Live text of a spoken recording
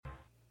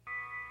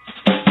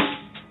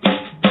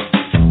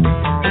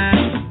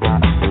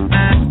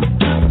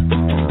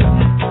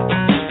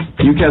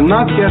You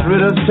cannot get rid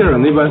of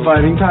tyranny by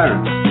fighting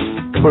tyrants,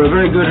 for a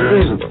very good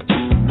reason.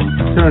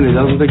 Tyranny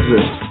doesn't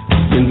exist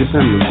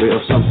independently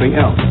of something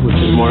else, which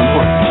is more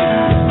important.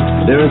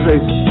 There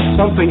is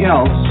something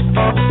else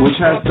which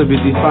has to be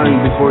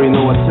defined before you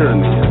know what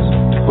tyranny is.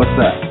 What's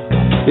that?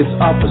 It's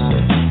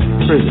opposite.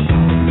 Freedom.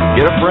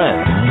 Get a friend,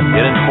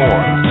 get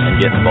informed,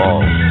 and get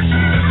involved.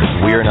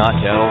 We Are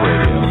Not Cattle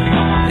Radio.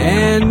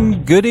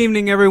 And good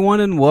evening,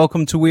 everyone, and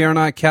welcome to We Are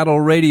Not Cattle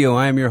Radio.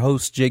 I am your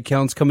host, Jake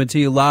Counts, coming to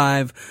you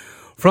live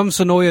from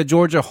Sonoya,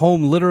 Georgia,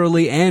 home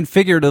literally and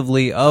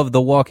figuratively of The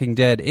Walking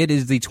Dead. It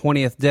is the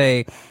 20th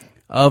day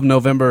of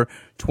November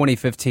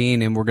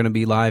 2015, and we're going to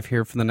be live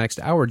here for the next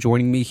hour.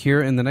 Joining me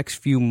here in the next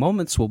few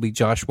moments will be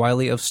Josh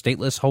Wiley of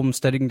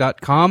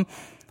statelesshomesteading.com,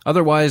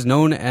 otherwise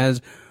known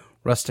as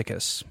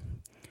Rusticus.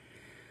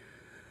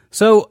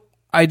 So,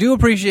 I do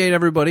appreciate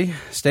everybody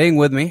staying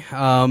with me.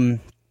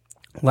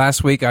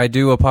 Last week, I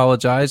do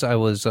apologize. I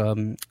was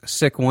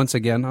sick once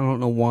again. I don't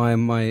know why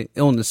my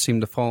illness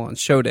seemed to fall on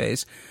show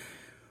days.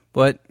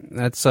 But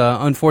that's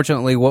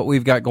unfortunately what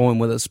we've got going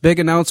with us. Big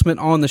announcement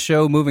on the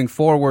show moving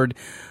forward.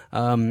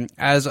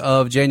 As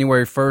of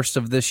January 1st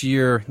of this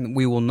year,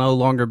 we will no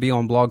longer be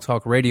on Blog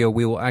Talk Radio.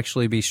 We will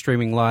actually be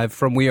streaming live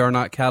from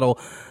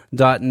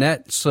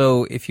wearenotcattle.net.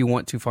 So if you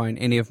want to find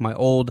any of my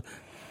old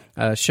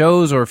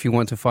shows, or if you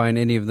want to find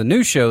any of the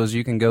new shows,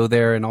 you can go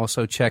there and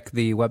also check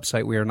the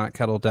website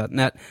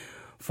wearenotcattle.net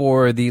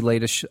for the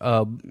latest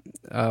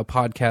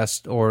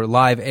podcast or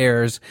live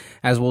airs,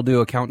 as we'll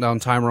do a countdown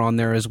timer on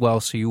there as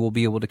well, so you will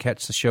be able to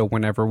catch the show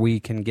whenever we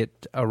can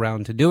get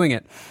around to doing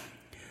it.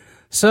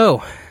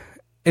 So,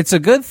 it's a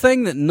good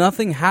thing that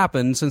nothing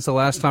happened since the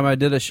last time I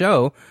did a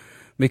show,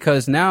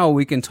 because now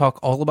we can talk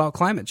all about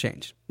climate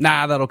change.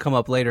 That'll come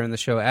up later in the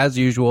show, as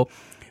usual.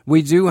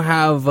 We do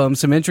have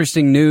some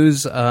interesting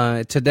news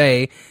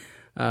today.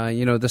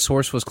 The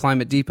source was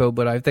Climate Depot,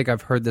 but I think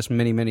I've heard this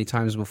many, many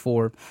times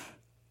before.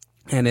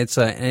 And it's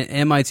an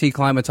MIT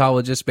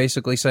climatologist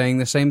basically saying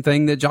the same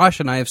thing that Josh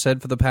and I have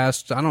said for the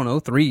past,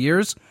 3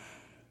 years.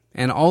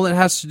 And all it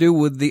has to do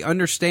with the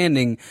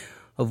understanding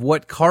of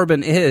what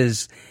carbon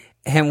is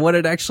and what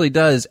it actually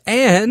does.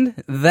 And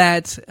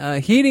that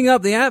heating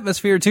up the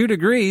atmosphere 2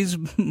 degrees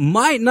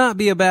might not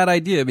be a bad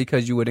idea,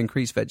 because you would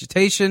increase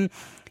vegetation.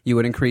 You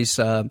would increase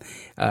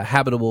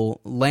habitable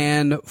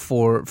land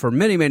for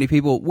many, many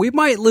people. We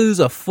might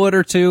lose a foot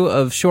or two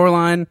of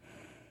shoreline,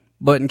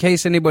 but in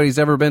case anybody's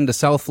ever been to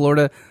South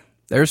Florida,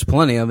 there's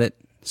plenty of it.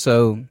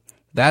 So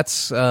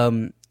that's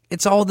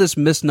it's all this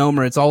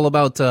misnomer. It's all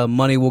about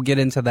money. We'll get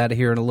into that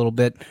here in a little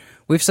bit.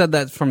 We've said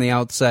that from the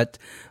outset.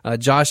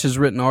 Josh has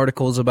written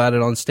articles about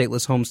it on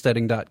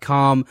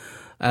statelesshomesteading.com.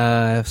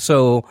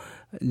 So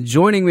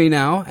joining me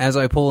now, as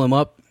I pull him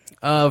up,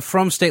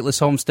 from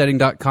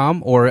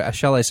statelesshomesteading.com, or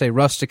shall I say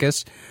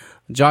Rusticus,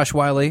 Josh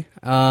Wiley.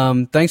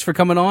 Thanks for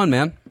coming on,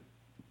 man.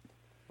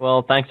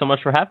 Well, thanks so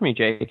much for having me,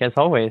 Jake, as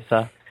always.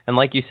 And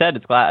like you said,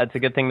 it's a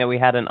good thing that we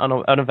had an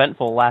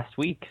uneventful last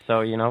week, so,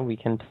 we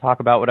can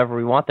talk about whatever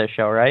we want this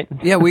show, right?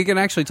 Yeah, we can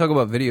actually talk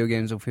about video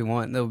games if we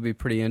want. That would be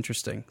pretty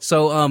interesting.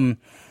 So,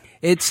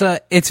 it's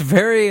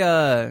very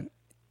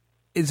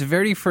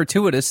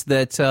fortuitous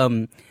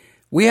that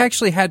we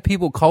actually had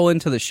people call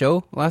into the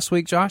show last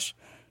week, Josh.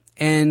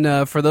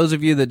 And for those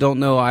of you that don't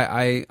know,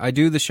 I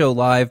do the show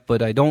live,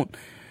 but I don't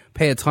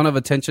pay a ton of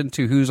attention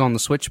to who's on the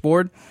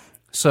switchboard.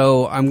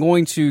 So I'm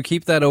going to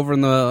keep that over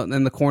in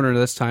the corner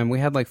this time. We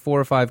had like 4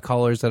 or 5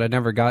 callers that I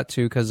never got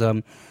to because,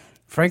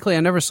 frankly, I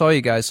never saw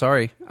you guys.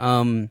 Sorry.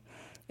 And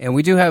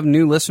we do have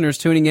new listeners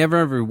tuning in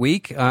every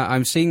week.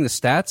 I'm seeing the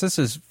stats. This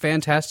is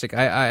fantastic.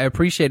 I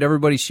appreciate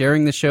everybody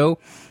sharing the show.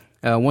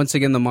 Once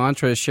again, the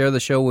mantra is share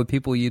the show with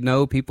people you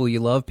know, people you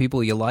love,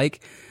 people you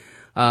like.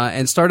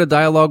 And start a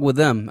dialogue with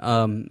them.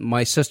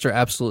 My sister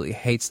absolutely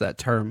hates that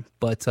term,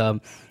 but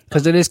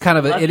because it is kind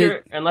of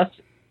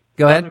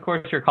Go ahead. Of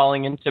course, you're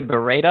calling in to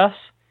berate us,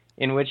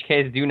 in which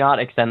case do not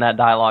extend that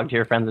dialogue to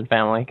your friends and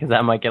family, because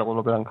that might get a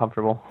little bit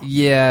uncomfortable.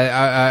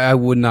 Yeah, I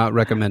would not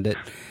recommend it.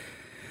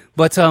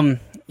 But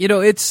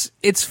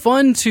it's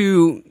fun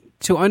to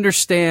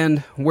understand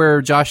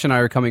where Josh and I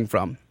are coming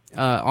from,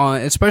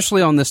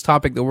 especially on this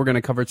topic that we're going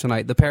to cover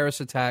tonight, the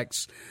Paris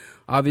attacks.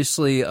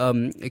 Obviously,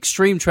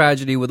 extreme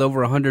tragedy with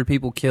over 100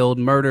 people killed,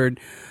 murdered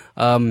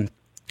by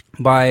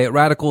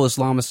radical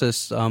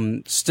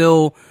Islamicists.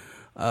 Still,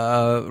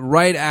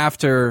 right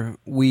after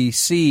we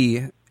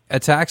see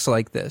attacks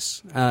like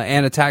this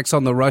and attacks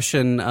on the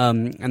Russian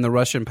and the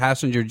Russian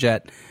passenger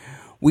jet,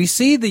 we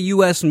see the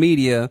U.S.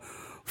 media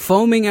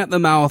foaming at the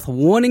mouth,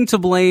 wanting to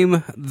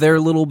blame their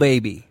little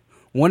baby,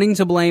 wanting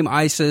to blame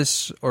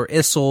ISIS or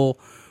ISIL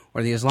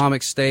or the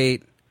Islamic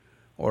State,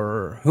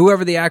 or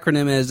whoever the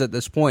acronym is at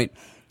this point.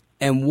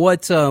 And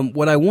what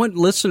I want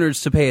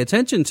listeners to pay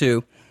attention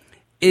to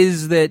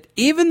is that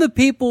even the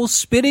people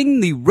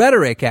spitting the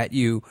rhetoric at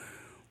you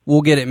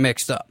will get it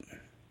mixed up.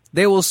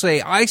 They will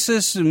say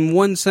ISIS in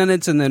one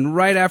sentence, and then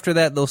right after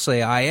that they'll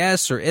say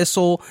IS or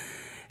ISIL.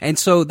 And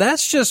so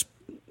that's just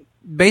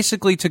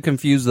basically to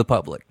confuse the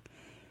public.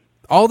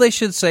 all they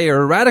should say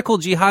are radical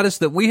jihadists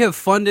that we have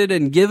funded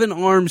and given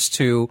arms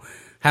to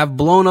have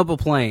blown up a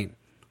plane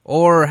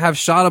or have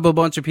shot up a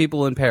bunch of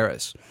people in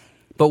Paris.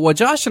 But what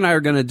Josh and I are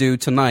going to do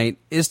tonight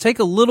is take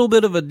a little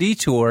bit of a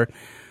detour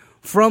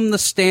from the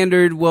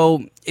standard,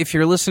 well, if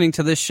you're listening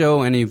to this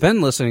show and you've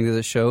been listening to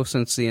this show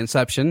since the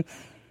inception,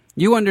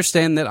 you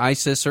understand that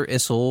ISIS or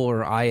ISIL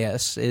or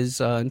IS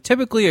is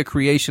typically a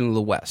creation of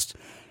the West.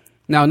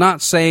 Now,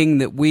 not saying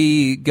that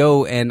we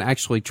go and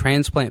actually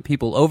transplant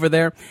people over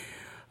there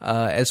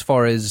as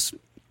far as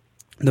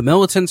the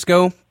militants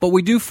go, but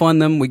we do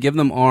fund them. We give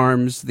them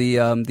arms. The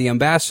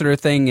ambassador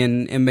thing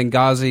in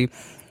Benghazi,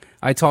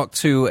 I talked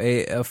to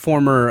a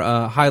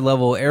former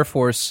high-level Air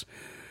Force,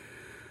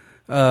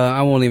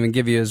 I won't even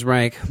give you his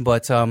rank,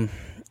 but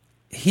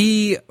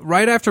he,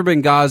 right after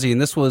Benghazi,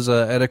 and this was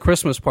at a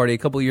Christmas party a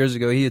couple of years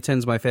ago, he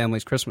attends my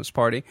family's Christmas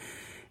party,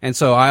 and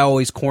so I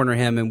always corner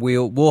him, and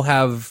we'll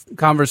have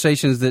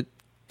conversations that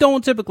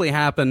don't typically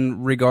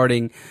happen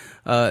regarding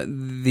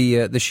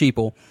the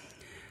sheeple.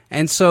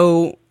 And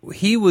so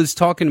he was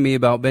talking to me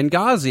about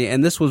Benghazi,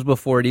 and this was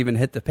before it even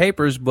hit the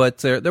papers, but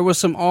there was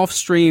some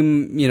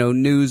off-stream,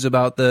 news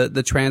about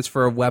the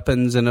transfer of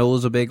weapons, and it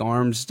was a big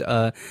arms,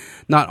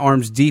 not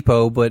arms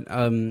depot, but,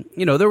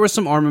 there were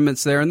some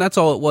armaments there, and that's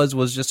all it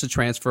was just a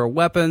transfer of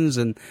weapons,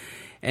 and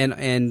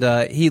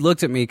he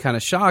looked at me kind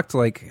of shocked,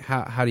 like,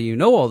 how do you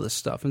know all this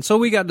stuff? And so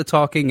we got to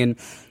talking,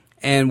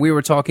 and we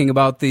were talking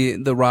about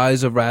the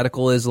rise of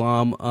radical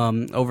Islam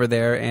over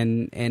there,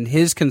 and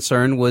his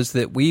concern was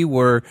that we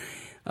were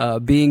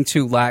being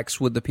too lax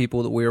with the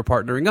people that we were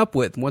partnering up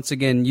with. Once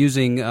again,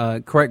 using,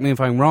 correct me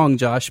if I'm wrong,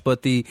 Josh,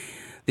 but the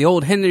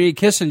old Henry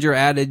Kissinger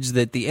adage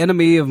that the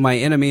enemy of my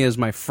enemy is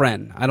my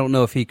friend. I don't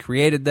know if he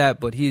created that,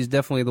 but he's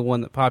definitely the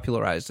one that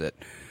popularized it.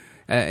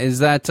 Is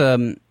that,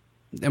 am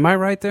I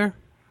right there?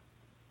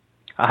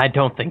 I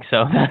don't think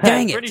so.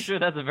 Dang it. I'm pretty sure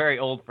that's a very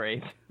old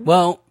phrase.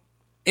 Well,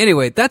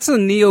 anyway, that's a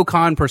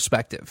neocon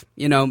perspective.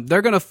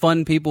 They're going to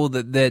fund people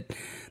that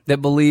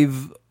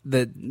believe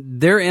that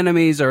their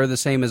enemies are the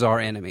same as our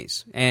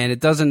enemies. And it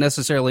doesn't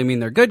necessarily mean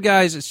they're good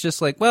guys. It's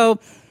just like,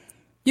 well,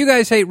 you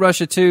guys hate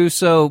Russia too,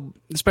 so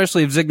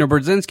especially if Zygmunt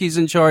Brzezinski's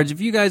in charge, if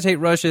you guys hate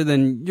Russia,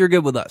 then you're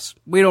good with us.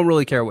 We don't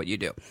really care what you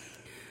do.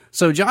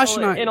 So Josh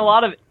and I... In a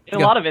lot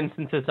of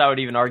instances, I would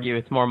even argue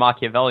it's more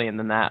Machiavellian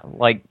than that.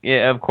 Like,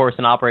 of course,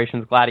 in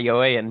Operations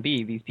Gladio A and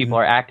B, these people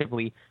are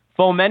actively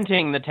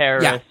fomenting the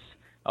terrorists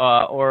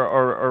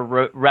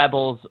or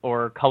rebels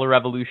or color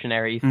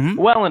revolutionaries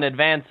well in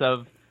advance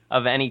of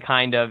any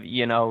kind of,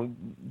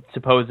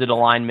 supposed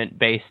alignment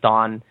based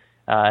on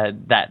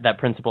that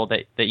principle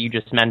that you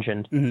just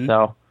mentioned.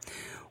 So,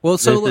 well,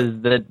 this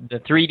is the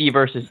 3D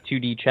versus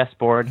 2D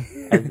chessboard,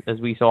 as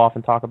we so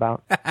often talk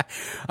about.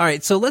 All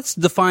right, so let's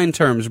define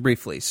terms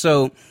briefly.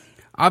 So,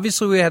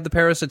 obviously, we had the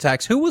Paris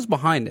attacks. Who was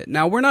behind it?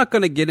 Now, we're not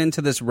going to get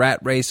into this rat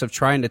race of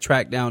trying to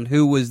track down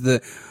who was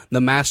the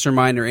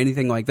mastermind or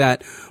anything like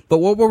that. But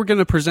what we're going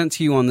to present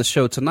to you on the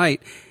show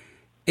tonight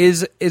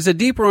is a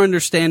deeper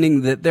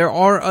understanding that there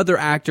are other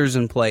actors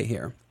in play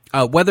here.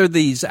 Whether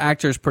these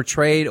actors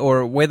portrayed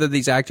or whether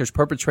these actors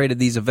perpetrated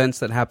these events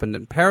that happened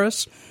in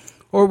Paris,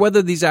 or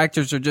whether these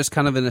actors are just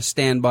kind of in a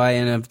standby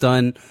and have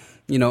done,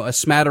 a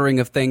smattering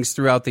of things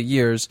throughout the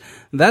years.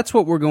 That's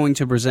what we're going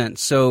to present.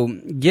 So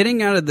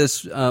getting out of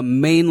this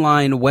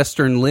mainline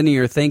Western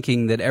linear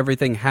thinking that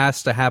everything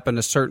has to happen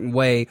a certain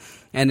way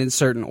and in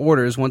certain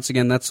orders, once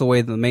again, that's the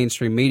way that the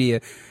mainstream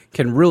media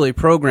can really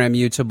program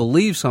you to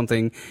believe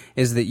something,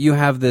 is that you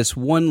have this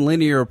one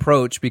linear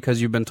approach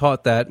because you've been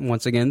taught that,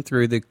 once again,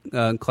 through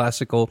the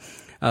classical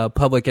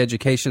public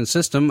education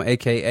system,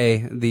 aka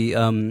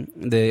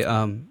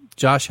the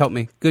Josh, help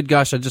me. Good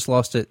gosh, I just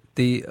lost it.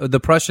 The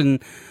Prussian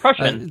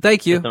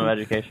thank you. System of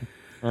education.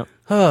 Yep.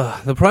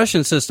 The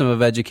Prussian system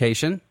of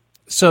education.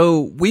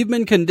 So we've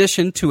been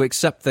conditioned to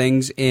accept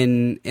things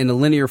in a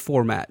linear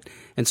format.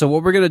 And so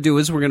what we're going to do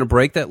is we're going to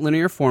break that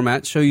linear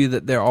format, show you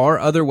that there are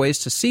other ways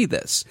to see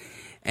this.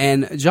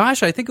 And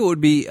Josh, I think it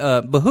would be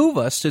behoove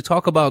us to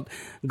talk about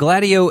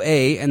Gladio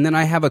A, and then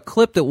I have a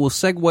clip that will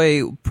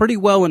segue pretty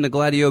well into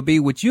Gladio B,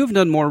 which you've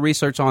done more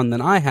research on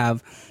than I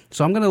have.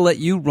 So I'm going to let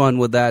you run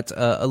with that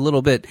a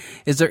little bit.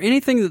 Is there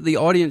anything that the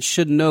audience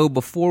should know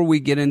before we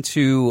get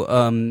into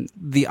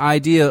the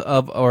idea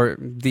of, or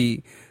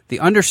the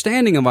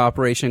understanding of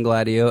Operation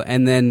Gladio,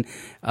 and then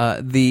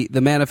the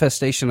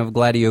manifestation of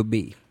Gladio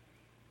B?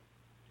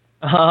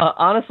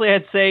 Honestly,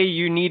 I'd say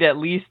you need at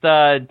least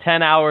 10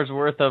 hours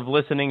worth of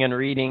listening and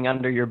reading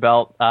under your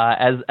belt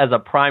as a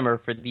primer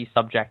for these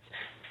subjects.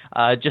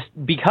 Just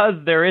because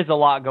there is a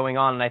lot going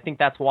on, and I think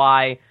that's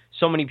why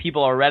so many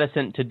people are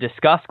reticent to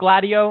discuss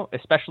Gladio,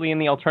 especially in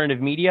the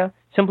alternative media,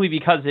 simply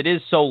because it is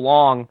so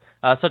long,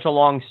 such a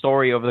long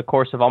story over the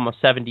course of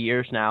almost 70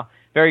 years now.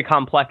 Very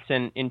complex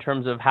in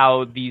terms of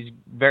how these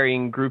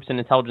varying groups and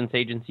intelligence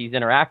agencies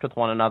interact with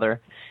one another.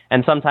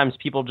 And sometimes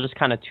people just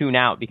kind of tune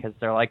out because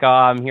they're like, oh,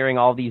 I'm hearing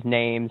all these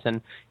names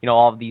and,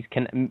 all of these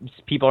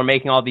people are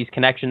making all these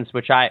connections,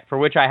 for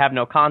which I have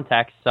no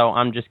context. So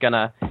I'm just going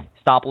to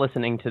stop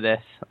listening to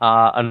this.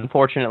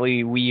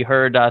 Unfortunately, we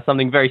heard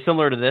something very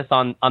similar to this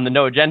on the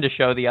No Agenda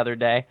show the other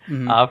day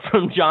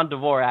from John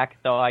Dvorak,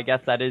 though I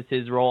guess that is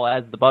his role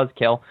as the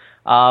buzzkill.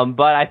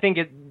 But I think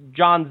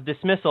John's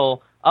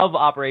dismissal of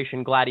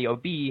Operation Gladio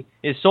B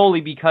is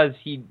solely because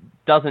he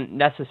doesn't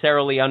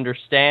necessarily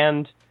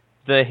understand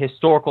the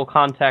historical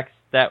context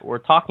that we're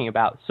talking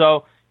about.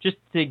 So just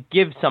to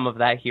give some of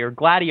that here,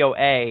 Gladio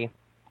A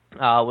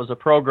was a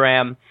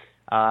program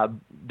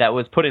that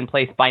was put in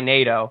place by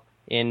NATO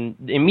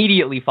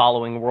immediately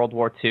following World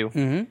War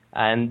II.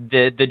 And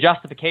the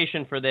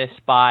justification for this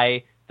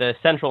by the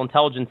Central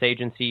Intelligence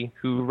Agency,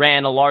 who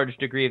ran a large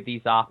degree of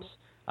these ops,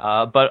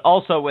 but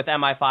also with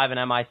MI5 and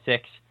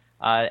MI6,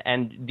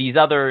 and these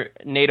other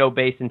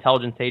NATO-based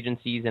intelligence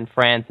agencies in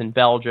France and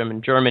Belgium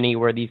and Germany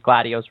where these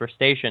Gladios were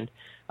stationed,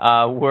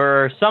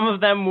 where some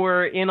of them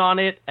were in on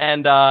it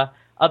and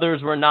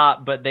others were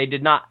not, but they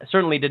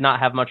certainly did not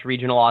have much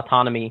regional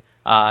autonomy,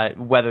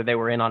 whether they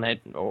were in on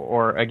it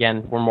or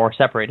again, were more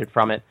separated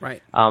from it.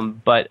 Right.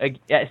 But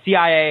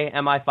CIA,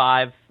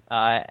 MI5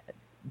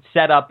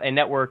 set up a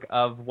network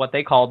of what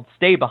they called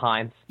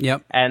stay-behinds.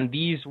 Yep. And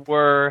these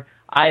were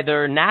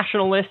either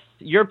nationalists,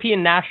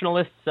 European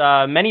nationalists,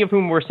 many of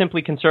whom were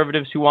simply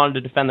conservatives who wanted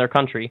to defend their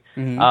country,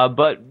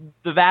 but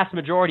the vast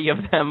majority of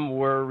them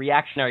were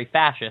reactionary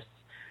fascists.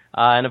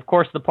 And of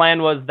course, the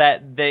plan was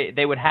that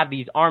they would have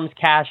these arms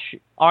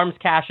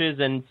caches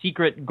and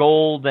secret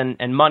gold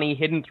and money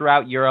hidden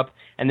throughout Europe,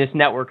 and this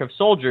network of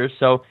soldiers.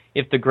 So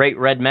if the Great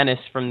Red Menace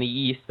from the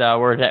east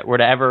were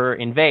to ever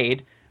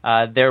invade,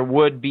 there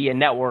would be a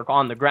network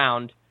on the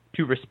ground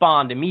to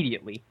respond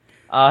immediately.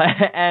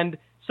 And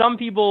some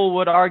people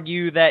would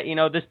argue that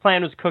this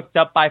plan was cooked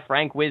up by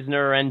Frank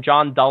Wisner and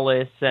John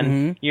Dulles,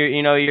 and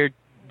you're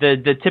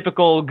the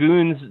typical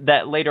goons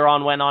that later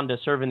on went on to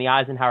serve in the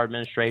Eisenhower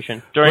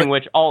administration, during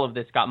which all of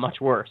this got much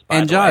worse.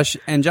 And Josh,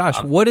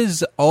 what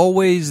is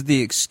always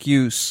the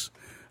excuse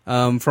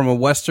from a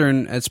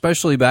Western,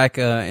 especially back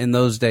in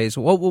those days?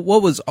 What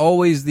was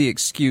always the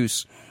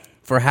excuse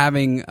for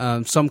having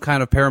some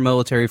kind of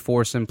paramilitary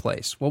force in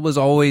place? What was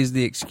always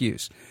the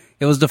excuse?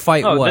 It was to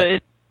fight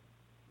what?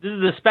 This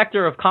is the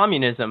specter of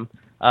communism.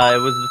 It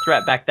was the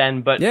threat back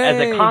then, but as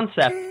a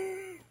concept,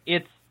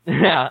 it's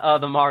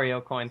the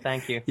Mario coin.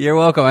 Thank you. You're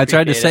welcome. I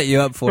tried to set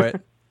you up for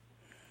it.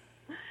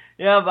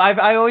 Yeah,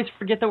 I always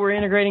forget that we're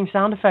integrating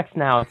sound effects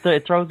now.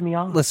 It throws me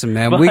off. Listen,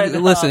 man.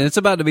 Listen. It's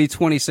about to be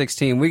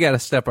 2016. We got to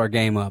step our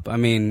game up. I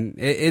mean,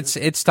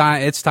 it's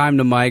time. It's time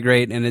to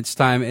migrate, and it's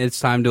time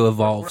to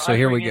evolve. So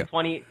here we go.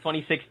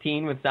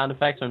 2016 with sound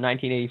effects from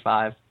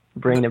 1985.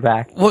 Bringing it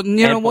back. Well,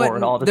 you know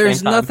what?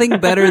 There's nothing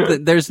better.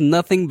 There's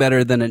nothing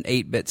better than an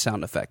 8-bit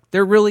sound effect.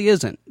 There really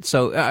isn't.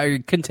 So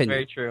continue.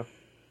 Very true.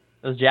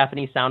 Those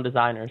Japanese sound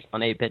designers on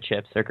 8-bit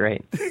chips, they're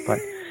great.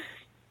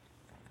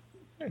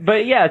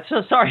 But yeah,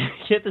 so sorry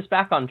to get this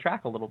back on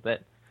track a little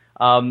bit.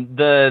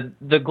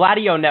 The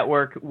Gladio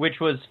network,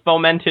 which was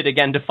fomented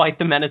again to fight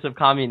the menace of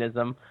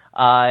communism,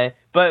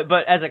 but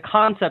as a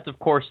concept, of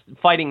course,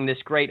 fighting this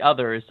great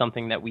other is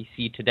something that we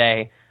see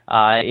today.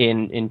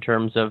 In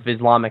terms of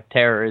Islamic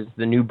terror is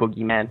the new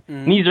boogeyman.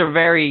 And these are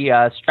very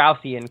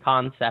Straussian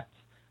concepts.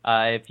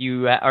 If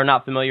you are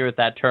not familiar with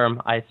that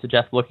term, I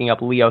suggest looking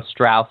up Leo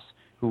Strauss,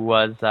 who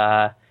was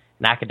an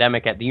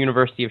academic at the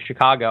University of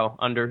Chicago,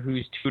 under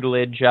whose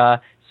tutelage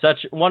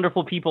such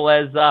wonderful people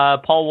as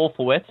Paul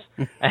Wolfowitz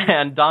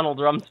and Donald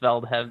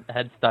Rumsfeld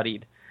had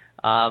studied.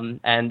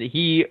 And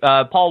Leo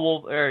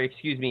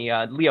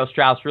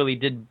Strauss really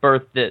did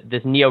birth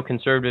this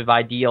neoconservative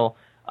ideal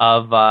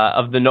of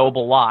the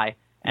noble lie,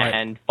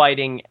 and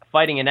fighting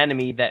an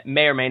enemy that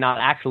may or may not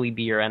actually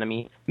be your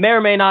enemy, may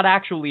or may not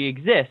actually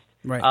exist,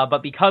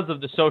 but because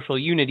of the social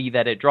unity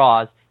that it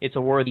draws, it's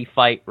a worthy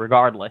fight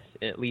regardless,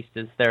 at least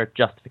is their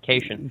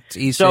justification. It's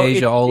East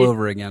Asia all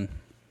over again.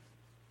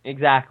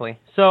 Exactly.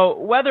 So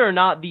whether or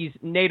not these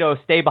NATO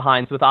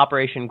stay-behinds with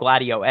Operation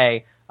Gladio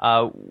A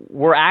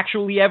were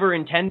actually ever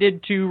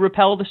intended to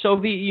repel the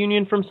Soviet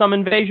Union from some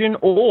invasion,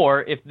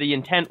 or if the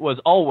intent was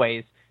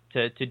always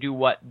to do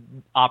what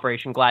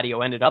Operation Gladio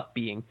ended up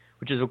being,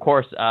 which is, of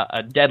course,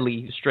 a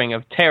deadly string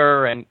of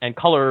terror and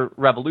color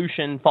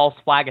revolution, false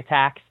flag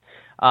attacks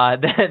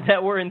that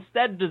were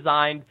instead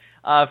designed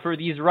for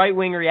these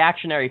right-wing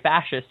reactionary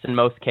fascists, in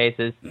most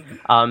cases,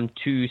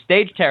 to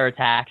stage terror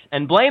attacks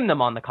and blame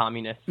them on the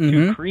communists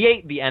to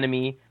create the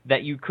enemy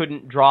that you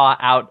couldn't draw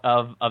out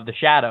of the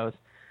shadows.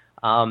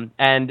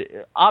 And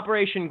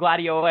Operation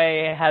Gladio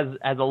A has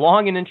a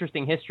long and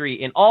interesting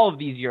history in all of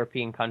these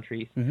European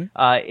countries.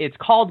 It's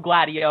called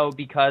Gladio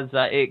because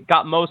it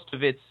got most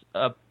of its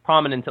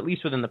prominence, at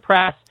least within the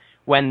press,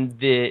 when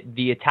the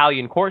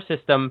Italian court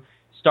system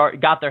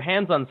got their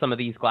hands on some of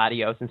these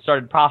Gladios and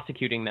started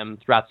prosecuting them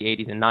throughout the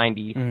 80s and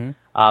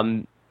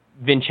 90s.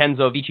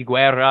 Vincenzo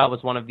Viciguerra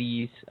was one of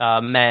these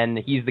men.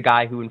 He's the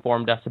guy who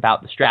informed us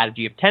about the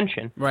strategy of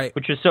tension,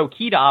 which is so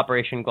key to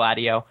Operation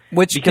Gladio.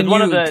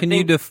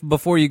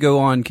 Before you go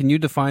on, can you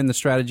define the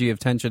strategy of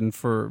tension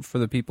for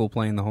the people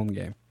playing the home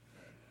game?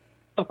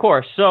 Of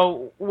course.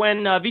 So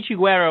when Vichy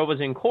Guerra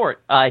was in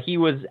court, he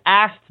was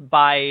asked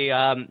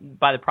by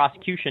the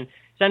prosecution,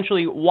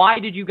 essentially, why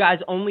did you guys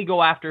only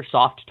go after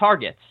soft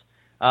targets?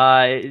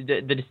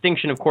 The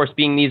distinction, of course,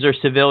 being these are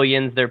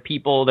civilians, they're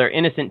people, they're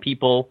innocent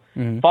people,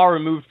 far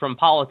removed from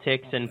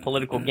politics and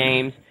political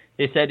games.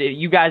 They said,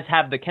 you guys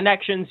have the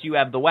connections, you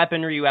have the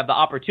weaponry, you have the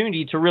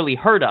opportunity to really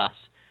hurt us.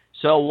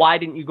 So why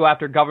didn't you go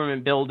after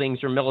government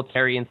buildings or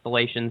military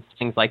installations,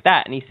 things like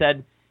that? And he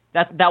said,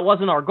 that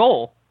wasn't our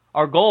goal.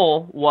 Our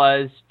goal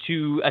was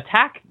to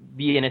attack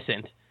the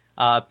innocent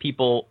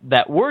people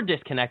that were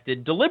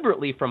disconnected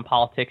deliberately from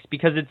politics,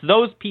 because it's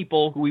those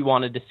people who we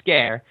wanted to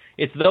scare.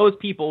 It's those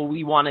people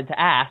we wanted to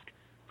ask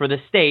for the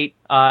state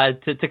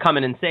to come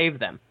in and save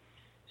them.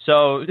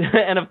 So,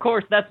 and of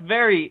course, that's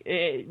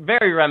very,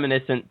 very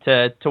reminiscent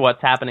to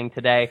what's happening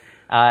today,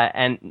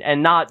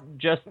 and not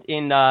just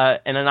in an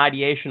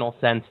ideational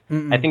sense.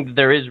 I think that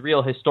there is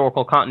real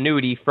historical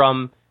continuity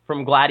from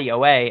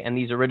Gladio A and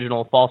these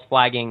original false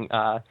flagging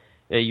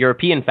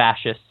European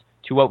fascists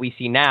to what we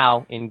see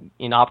now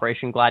in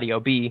Operation Gladio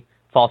B,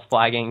 false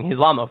flagging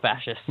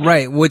Islamo-fascists.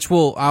 Right,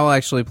 I'll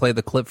actually play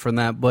the clip from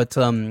that, but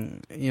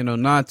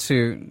not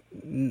to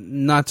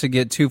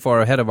get too far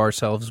ahead of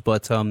ourselves,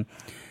 but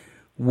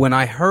when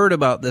I heard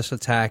about this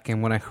attack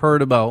and when I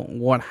heard about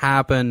what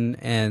happened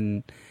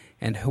and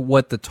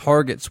what the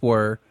targets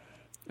were,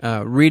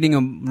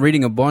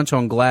 reading a bunch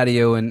on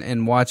Gladio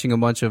and watching a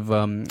bunch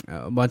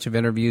of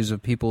interviews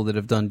of people that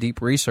have done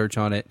deep research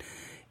on it,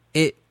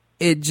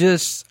 it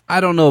just, I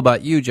don't know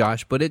about you,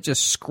 Josh, but it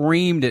just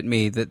screamed at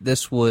me that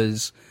this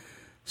was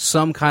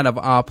some kind of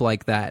op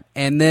like that.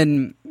 And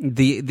then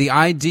the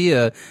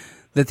idea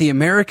that the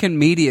American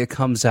media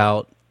comes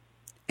out,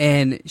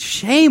 and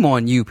shame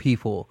on you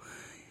people.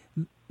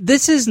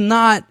 This is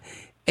not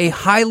a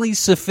highly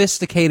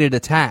sophisticated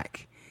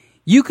attack.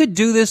 You could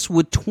do this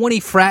with 20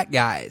 frat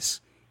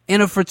guys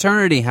in a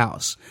fraternity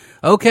house.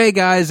 Okay,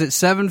 guys, at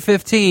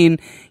 7:15,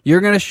 you're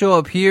going to show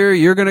up here,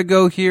 you're going to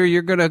go here,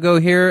 you're going to go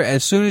here.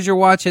 As soon as your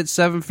watch hits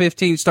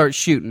 7:15, start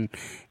shooting.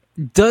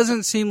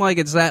 Doesn't seem like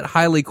it's that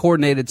highly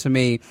coordinated to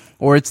me,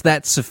 or it's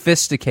that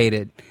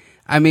sophisticated.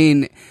 I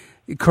mean,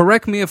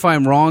 correct me if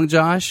I'm wrong,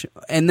 Josh.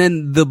 And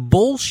then the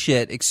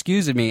bullshit,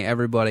 excuse me,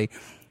 everybody,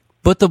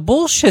 but the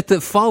bullshit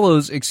that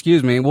follows,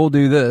 excuse me, we'll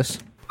do this.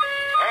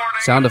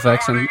 Sound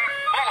effects and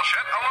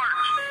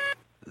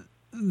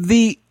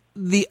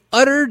the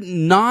utter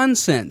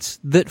nonsense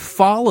that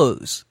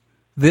follows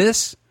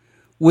this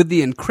with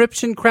the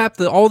encryption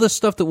crap, all this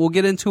stuff that we'll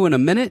get into in a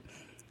minute,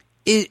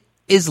 it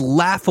is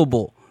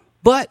laughable.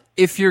 But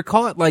if you're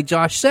caught, like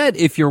Josh said,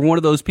 if you're one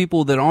of those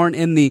people that aren't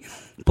in the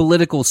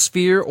political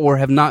sphere or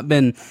have not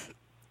been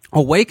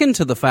awakened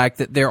to the fact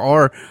that there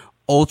are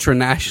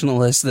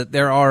ultra-nationalists, that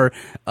there are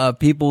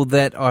people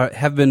that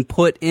have been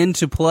put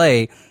into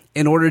play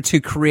in order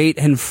to create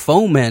and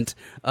foment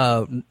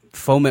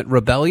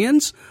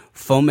rebellions,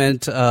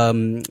 foment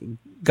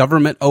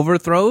government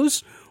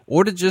overthrows,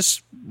 or to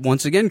just,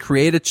 once again,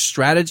 create a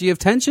strategy of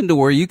tension to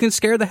where you can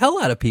scare the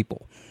hell out of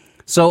people.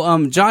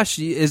 So, Josh,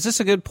 is this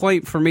a good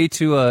point for me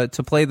to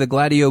play the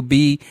Gladio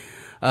B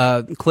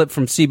clip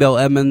from Sibel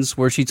Edmonds,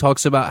 where she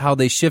talks about how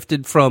they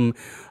shifted from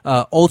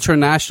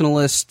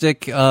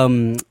ultra-nationalistic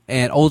and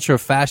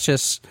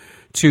ultra-fascist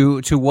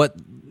to what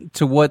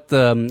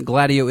the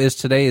Gladio is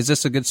today? Is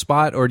this a good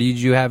spot, or did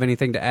you have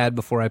anything to add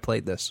before I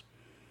played this?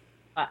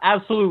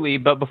 Absolutely,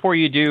 but before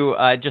you do,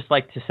 I'd just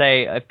like to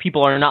say, if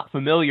people are not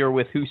familiar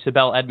with who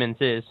Sibel Edmonds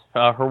is,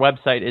 her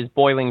website is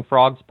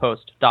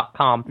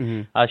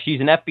boilingfrogspost.com. She's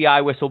an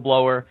FBI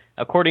whistleblower,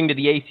 according to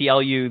the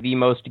ACLU, the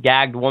most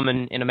gagged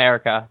woman in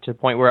America, to the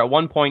point where at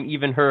one point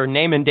even her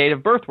name and date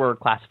of birth were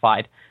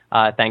classified,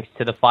 thanks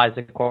to the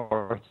FISA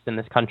courts in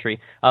this country.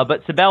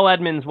 But Sibel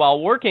Edmonds,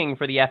 while working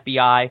for the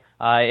FBI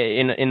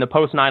in the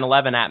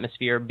post-9/11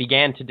 atmosphere,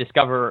 began to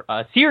discover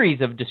a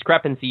series of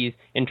discrepancies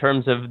in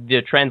terms of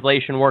the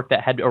translation work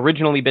that had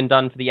originally been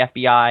done for the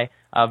FBI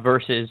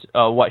versus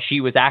what she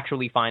was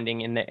actually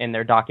finding in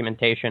their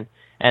documentation.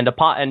 And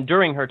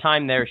during her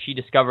time there, she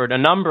discovered a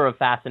number of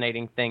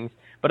fascinating things.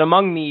 But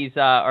among these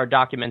are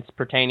documents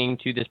pertaining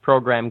to this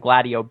program,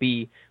 Gladio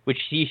B, which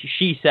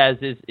she says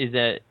is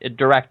a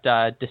direct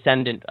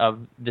descendant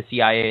of the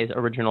CIA's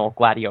original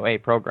Gladio A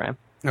program.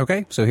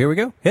 Okay, so here we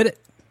go. Hit it.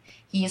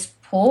 He is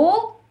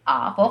pulled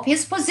off of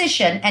his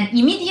position and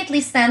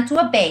immediately sent to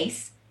a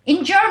base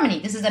in Germany.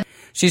 This is a...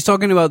 She's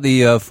talking about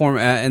the former,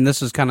 and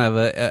this is kind of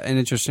an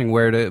interesting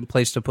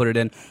place to put it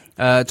in.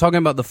 Talking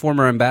about the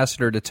former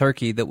ambassador to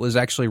Turkey that was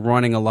actually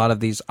running a lot of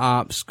these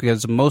ops,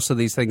 because most of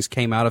these things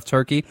came out of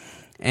Turkey,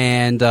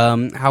 and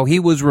how he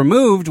was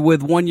removed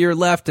with 1 year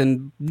left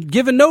and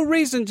given no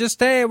reason, just,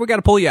 hey, we got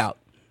to pull you out.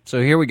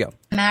 So here we go.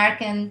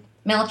 American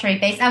military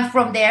base, and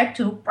from there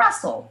to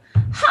Brussels.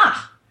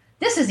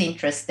 This is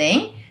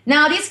interesting.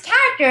 Now, these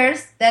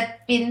characters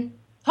that been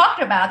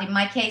talked about, in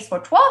my case, for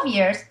 12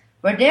 years,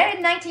 were there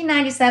in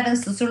 1997.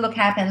 So look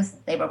happens,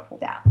 they were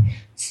pulled out.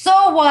 So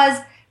was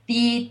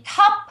the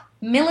top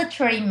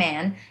military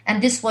man,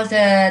 and this was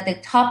the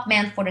top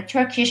man for the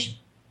Turkish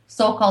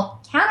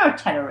so-called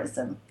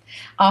counterterrorism.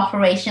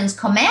 Operations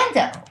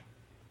Commando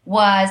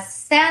was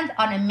sent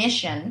on a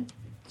mission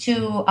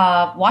to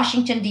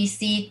Washington,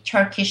 D.C.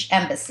 Turkish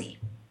embassy.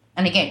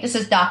 And again, this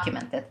is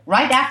documented.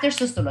 Right after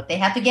Susurluk, they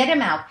had to get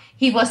him out.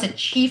 He was a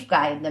chief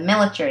guy in the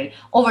military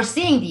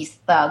overseeing these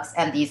thugs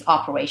and these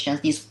operations,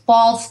 these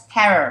false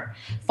terror,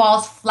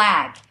 false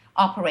flag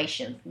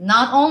operations,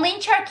 not only in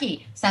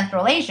Turkey,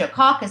 Central Asia,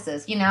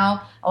 Caucasus,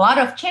 a lot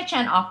of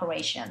Chechen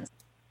operations.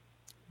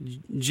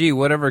 Gee,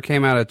 whatever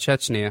came out of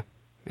Chechnya?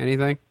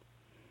 Anything?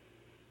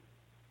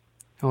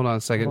 Hold on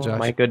a second, Josh. Oh,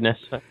 my goodness.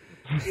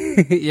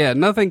 Yeah,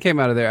 nothing came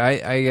out of there.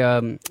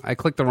 I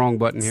clicked the wrong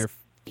button here.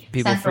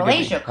 People Central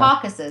Asia,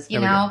 Caucasus,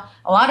 a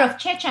lot of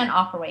Chechen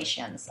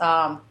operations,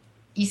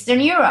 Eastern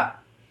Europe.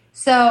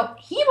 So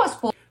he was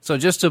pulled. So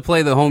just to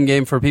play the home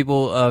game for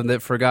people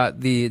that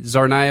forgot, the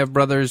Tsarnaev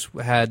brothers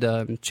had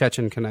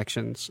Chechen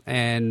connections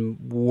and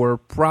were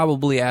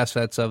probably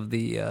assets of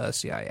the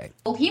CIA.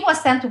 He was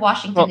sent to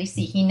Washington,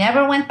 D.C. He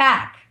never went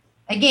back.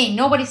 Again,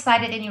 nobody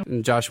cited any.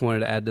 And Josh wanted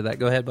to add to that.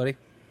 Go ahead, buddy.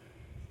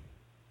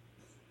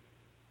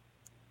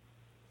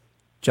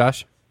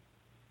 Josh?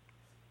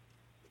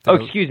 Oh,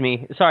 excuse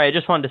me. Sorry, I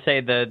just wanted to say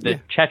the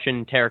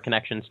Chechen terror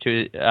connections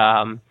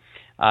to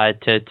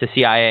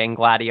CIA and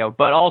Gladio,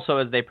 but also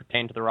as they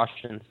pertain to the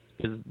Russians,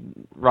 because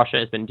Russia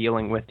has been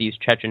dealing with these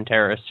Chechen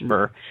terrorists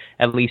for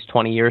at least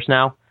 20 years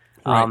now.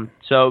 Right.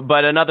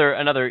 But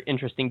another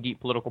interesting deep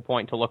political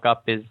point to look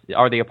up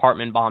are the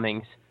apartment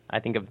bombings. I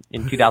think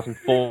in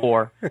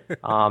 2004,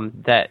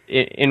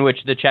 in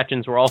which the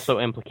Chechens were also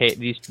implicated.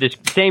 This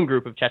same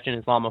group of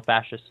Chechen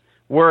Islamo-fascists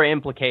were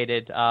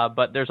implicated,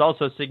 but there's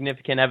also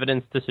significant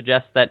evidence to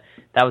suggest that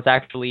was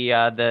actually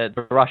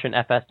the Russian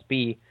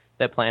FSB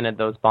that planted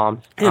those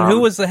bombs. And who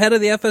was the head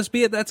of the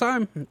FSB at that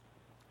time?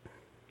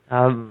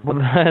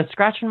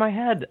 Scratching my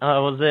head.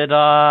 Was it?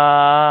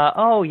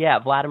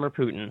 Vladimir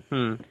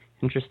Putin.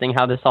 Interesting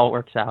how this all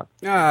works out.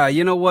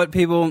 You know what,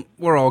 people?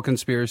 We're all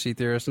conspiracy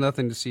theorists.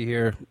 Nothing to see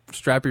here.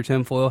 Strap your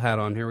tinfoil hat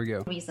on. Here we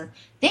go.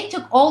 They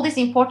took all these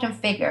important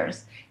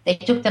figures. They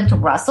took them to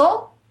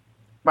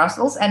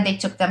Brussels, and they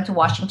took them to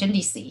Washington,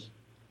 D.C.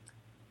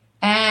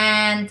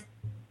 And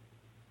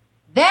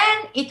then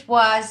it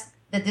was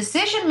the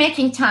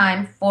decision-making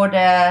time for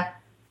the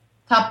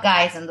top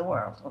guys in the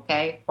world,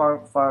 okay,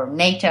 for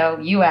NATO,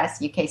 U.S.,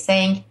 UK,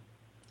 saying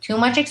too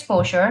much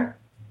exposure.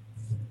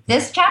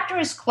 This chapter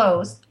is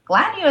closed.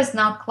 Gladio is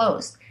not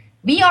closed.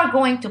 We are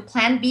going to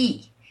Plan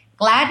B,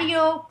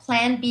 Gladio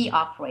Plan B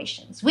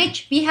operations,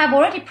 which we have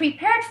already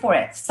prepared for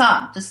it,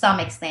 to some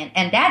extent,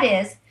 and that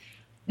is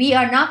we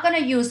are not going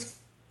to use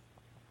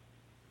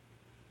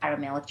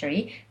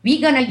paramilitary.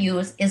 We're going to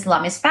use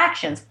Islamist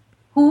factions,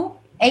 who,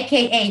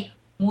 a.k.a.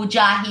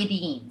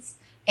 Mujahideens,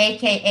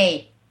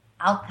 a.k.a.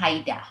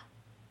 Al-Qaeda.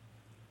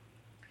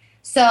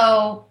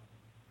 So,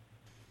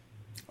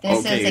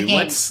 this is,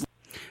 again...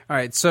 All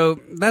right, so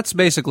that's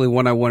basically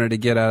what I wanted to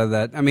get out of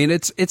that. I mean,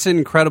 it's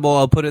incredible.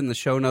 I'll put it in the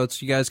show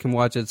notes. You guys can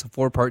watch it. It's a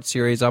 4-part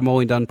series. I've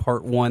only done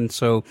part 1,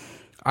 so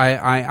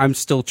I'm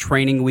still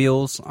training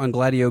wheels on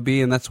Gladio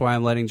B, and that's why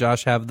I'm letting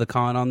Josh have the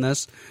con on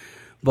this.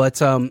 But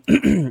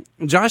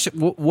Josh,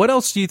 what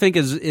else do you think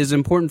is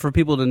important for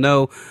people to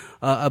know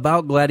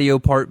about Gladio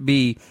Part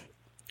B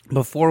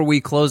before we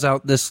close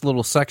out this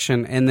little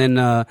section, and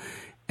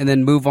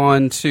then move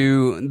on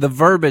to the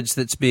verbiage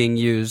that's being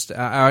used?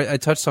 I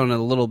touched on it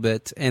a little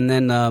bit, and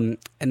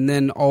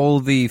then all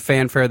the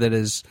fanfare that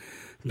has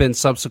been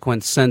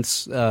subsequent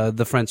since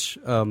the French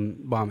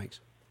bombings.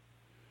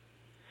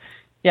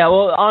 Yeah,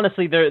 well,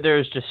 honestly,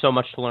 there's just so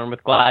much to learn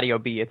with Gladio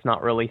B. It's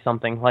not really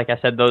something, like I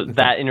said,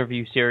 that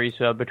interview series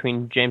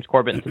between James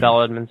Corbett and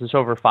Sibel Edmonds is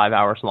over 5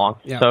 hours long.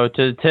 Yeah. So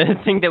to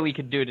think that we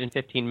could do it in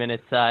 15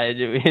 minutes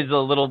is a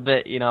little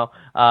bit,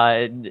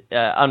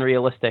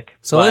 unrealistic.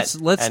 So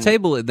let's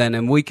table it then,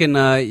 and we can,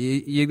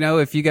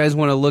 if you guys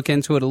want to look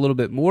into it a little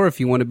bit more,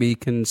 if you want to be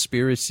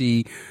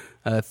conspiracy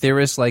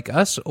theorists like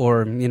us,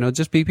 or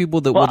just be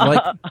people that would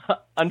like.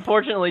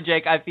 Unfortunately,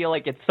 Jake, I feel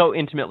like it's so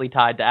intimately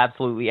tied to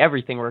absolutely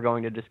everything we're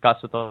going to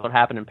discuss with what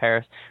happened in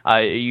Paris.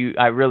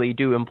 I really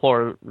do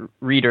implore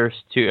readers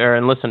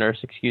and listeners,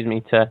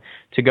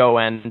 to go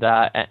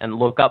and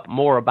look up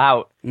more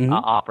about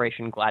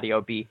Operation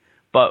Gladio B.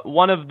 But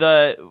one of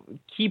the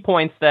key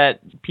points that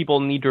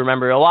people need to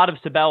remember, a lot of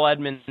Sibel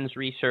Edmonds'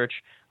 research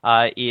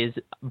is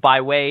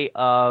by way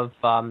of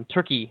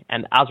Turkey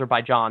and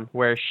Azerbaijan,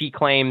 where she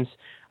claims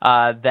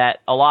that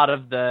a lot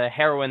of the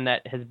heroin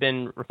that has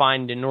been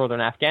refined in northern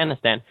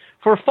Afghanistan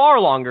for far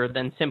longer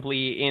than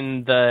simply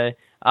in the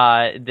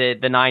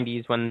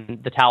 90s when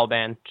the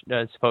Taliban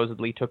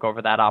supposedly took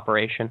over that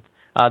operation.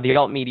 The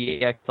alt media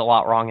gets a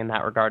lot wrong in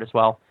that regard as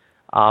well.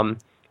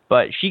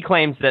 But she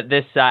claims that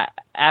this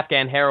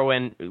Afghan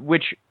heroin,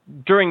 which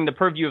during the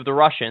purview of the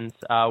Russians,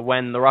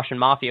 when the Russian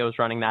mafia was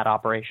running that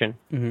operation,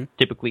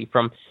 typically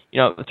from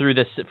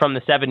from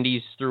the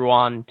 70s through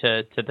on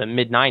to the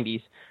mid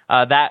 90s,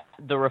 that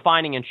the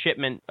refining and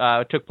shipment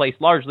took place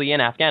largely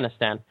in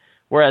Afghanistan,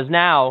 whereas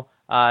now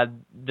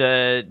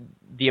the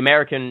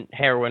American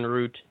heroin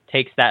route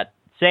takes that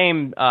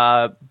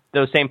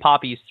those same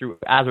poppies through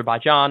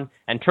Azerbaijan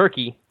and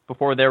Turkey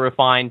before they're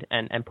refined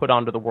and put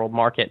onto the world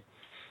market.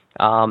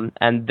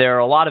 And there are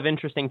a lot of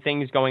interesting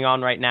things going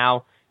on right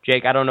now.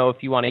 Jake, I don't know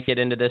if you want to get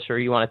into this or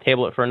you want to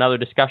table it for another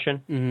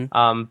discussion,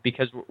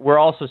 because we're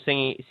also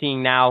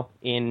seeing now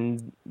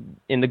in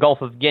the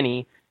Gulf of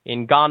Guinea,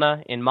 in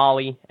Ghana, in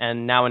Mali,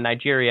 and now in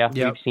Nigeria,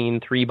 we've seen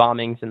 3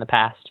 bombings in the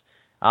past,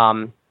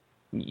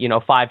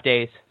 5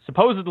 days,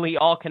 supposedly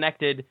all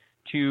connected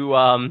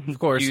to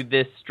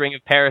this string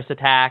of Paris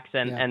attacks,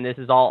 and this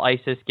is all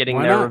ISIS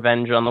getting their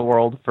revenge on the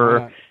world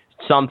for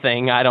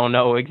something. I don't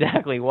know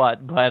exactly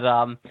what, but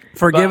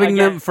for giving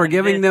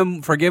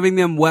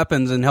them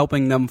weapons and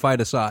helping them fight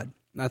Assad.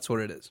 That's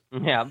what it is.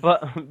 Yeah,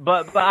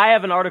 but I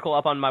have an article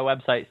up on my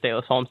website,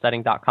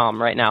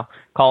 statelesshomesteading.com, right now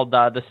called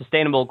 "The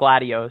Sustainable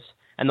Gladios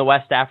and the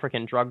West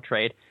African Drug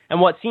Trade." And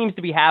what seems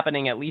to be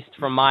happening, at least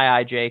from my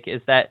eye, Jake,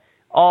 is that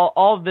all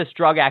of this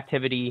drug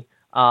activity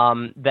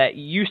that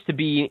used to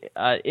be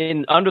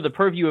under the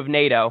purview of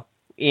NATO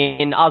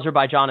in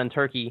Azerbaijan and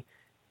Turkey,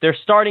 they're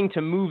starting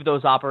to move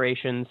those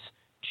operations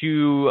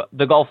to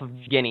the Gulf of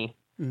Guinea,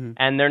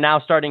 and they're now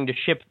starting to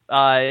ship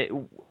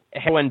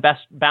heroin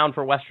bound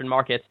for Western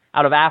markets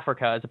out of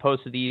Africa, as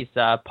opposed to these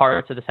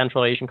parts of the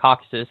Central Asian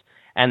Caucasus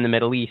and the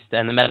Middle East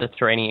and the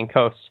Mediterranean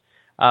coast.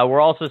 We're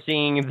also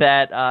seeing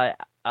that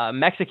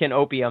Mexican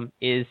opium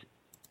is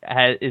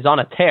on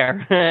a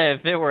tear.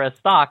 If it were a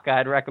stock,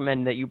 I'd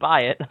recommend that you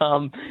buy it,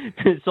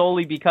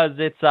 solely because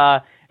it's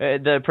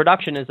the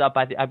production is up.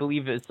 I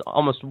believe it's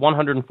almost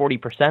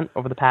 140%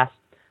 over the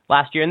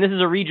last year, and this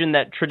is a region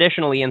that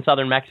traditionally in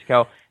southern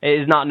Mexico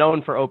is not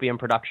known for opium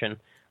production.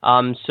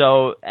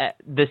 So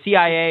the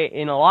CIA,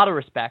 in a lot of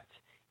respects,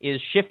 is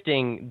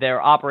shifting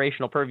their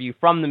operational purview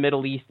from the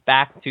Middle East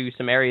back to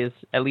some areas,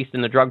 at least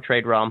in the drug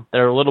trade realm, that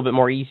are a little bit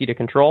more easy to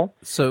control.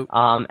 So,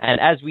 and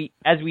as we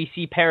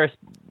see Paris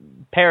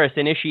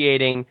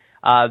initiating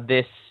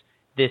this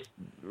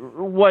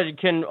what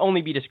can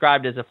only be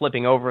described as a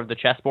flipping over of the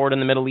chessboard in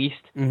the Middle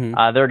East. There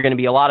are going to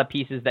be a lot of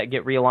pieces that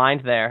get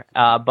realigned there,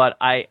 but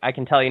I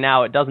can tell you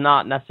now, it does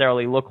not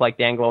necessarily look like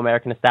the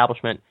Anglo-American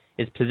establishment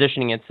is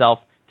positioning itself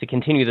to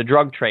continue the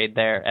drug trade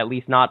there, at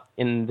least not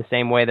in the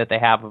same way that they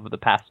have over the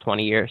past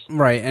 20 years.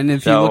 Right, and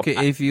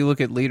if you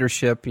look at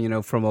leadership,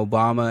 from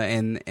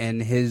Obama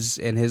and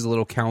his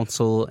little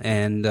council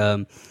and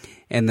the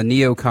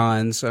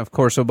neocons. Of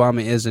course,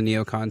 Obama is a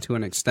neocon to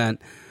an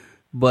extent,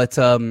 but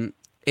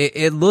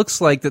it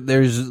looks like that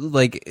there's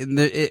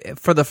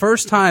for the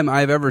first time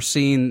I've ever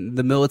seen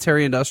the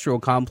military-industrial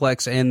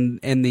complex and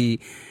the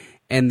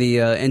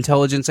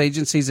intelligence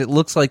agencies. It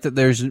looks like that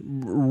there's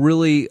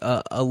really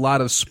a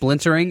lot of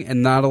splintering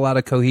and not a lot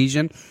of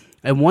cohesion.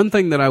 And one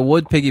thing that I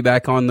would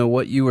piggyback on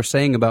what you were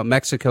saying about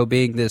Mexico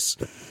being this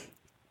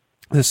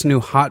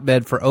new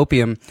hotbed for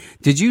opium.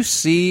 Did you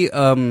see?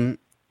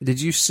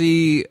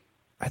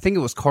 I think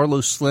it was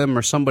Carlos Slim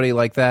or somebody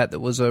like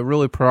that was a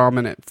really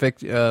prominent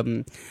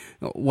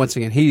once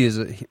again,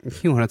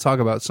 you want to talk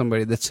about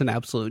somebody that's an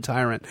absolute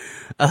tyrant.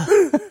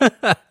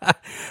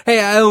 Hey,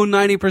 I own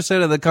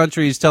 90% of the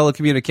country's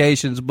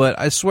telecommunications, but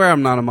I swear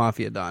I'm not a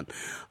mafia don.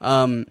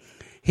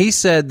 He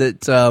said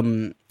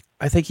that,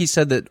 I think he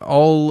said that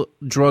all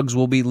drugs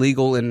will be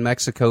legal in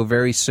Mexico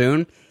very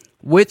soon,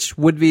 which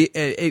would be,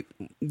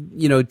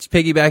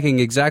 piggybacking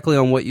exactly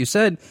on what you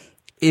said.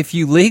 If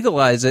you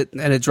legalize it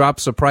and it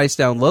drops the price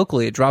down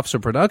locally, it drops the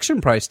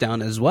production price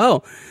down as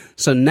well.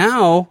 So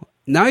now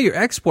your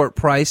export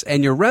price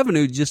and your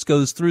revenue just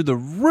goes through the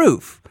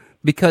roof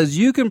because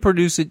you can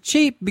produce it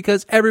cheap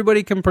because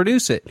everybody can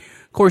produce it.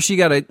 Of course, you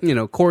got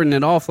to, cordon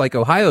it off like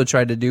Ohio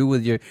tried to do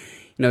with your,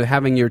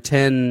 having your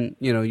 10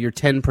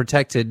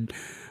 protected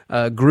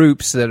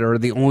groups that are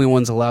the only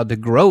ones allowed to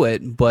grow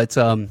it. But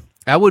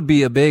that would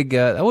be a big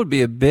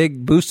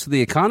boost to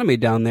the economy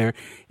down there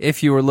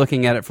if you were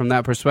looking at it from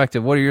that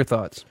perspective. What are your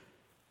thoughts?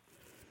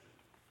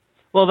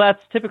 Well,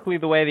 that's typically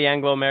the way the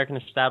Anglo-American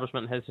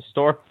establishment has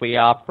historically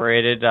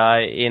operated,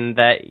 in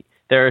that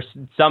there are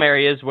some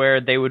areas where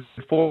they would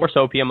force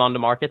opium onto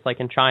markets, like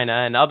in China,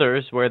 and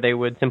others where they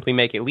would simply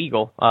make it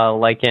legal,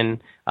 like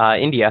in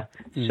India.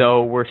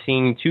 So we're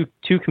seeing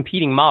two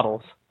competing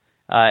models.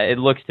 It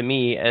looks to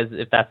me as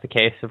if that's the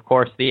case. Of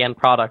course, the end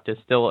product is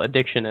still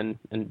addiction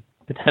and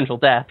potential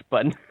death,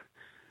 but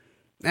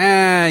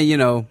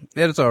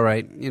it's all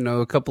right.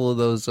 A couple of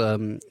those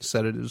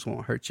sedatives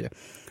won't hurt you.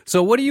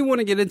 So what do you want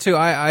to get into?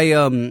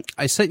 I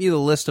sent you the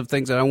list of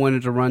things that I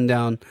wanted to run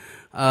down.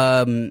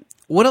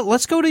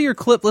 Let's go to your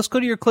clip. Let's go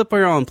to your clip where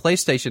you're on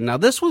PlayStation. Now,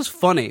 this was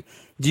funny.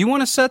 Do you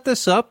want to set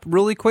this up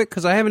really quick?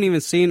 Because I haven't even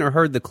seen or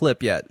heard the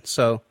clip yet.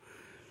 So.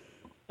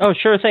 Oh,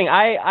 sure thing.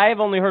 I've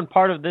only heard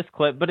part of this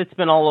clip, but it's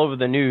been all over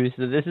the news.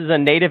 This is a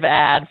native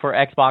ad for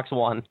Xbox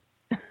One.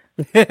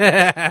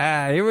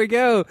 Here we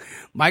go.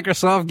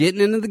 Microsoft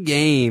getting into the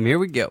game. Here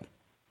we go.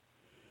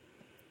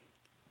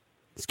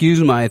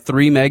 Excuse my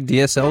 3 meg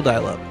DSL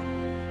dial-up.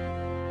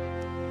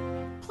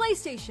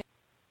 PlayStation.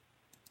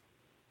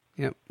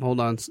 Yep, hold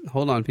on,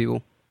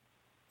 people.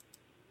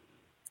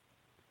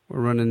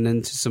 We're running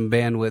into some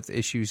bandwidth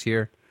issues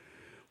here.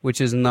 which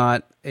is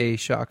not a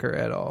shocker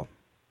at all.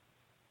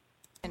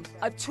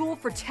 A tool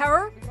for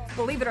terror?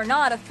 Believe it or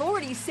not,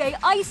 authorities say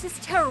ISIS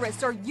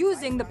terrorists are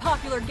using the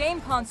popular game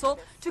console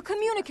to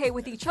communicate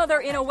with each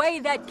other in a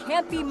way that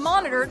can't be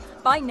monitored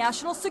by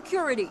national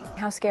security.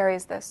 How scary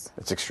is this?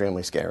 It's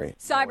extremely scary.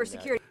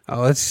 Cybersecurity.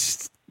 Oh,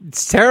 it's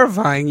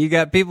terrifying. You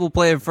got people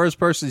playing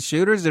first-person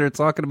shooters that are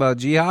talking about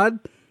jihad?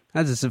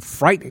 That's just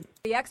frightening.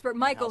 The expert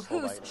Michael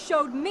Hoos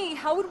showed me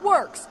how it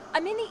works.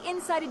 I'm in the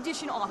Inside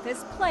Edition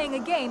office playing a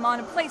game on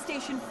a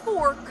PlayStation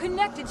 4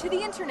 connected to the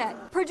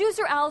internet.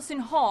 Producer Allison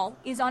Hall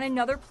is on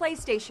another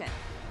PlayStation.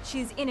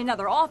 She's in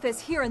another office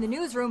here in the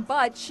newsroom,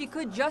 but she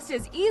could just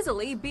as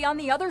easily be on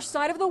the other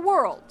side of the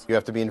world. You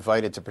have to be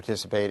invited to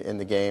participate in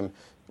the game,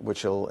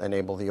 which will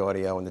enable the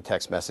audio and the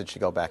text message to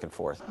go back and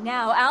forth.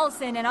 Now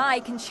Allison and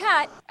I can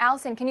chat.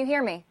 Allison, can you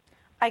hear me?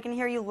 I can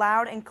hear you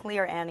loud and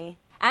clear, Annie.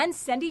 And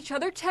send each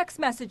other text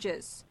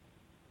messages.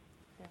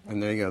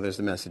 And there you go. There's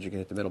the message. You can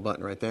hit the middle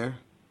button right there.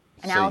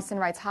 And Allison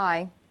writes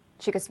hi.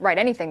 She could write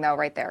anything, though,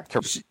 right there.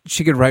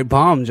 She could write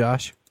bomb,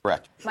 Josh.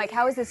 Correct. Mike,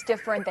 how is this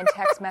different than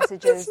text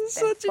messages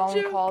and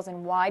phone calls,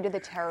 and why do the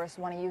terrorists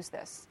want to use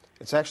this?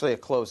 It's actually a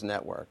closed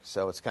network,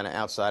 so it's kind of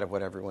outside of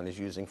what everyone is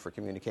using for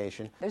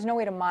communication. There's no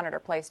way to monitor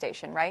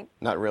PlayStation, right?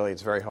 Not really.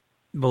 It's very hard.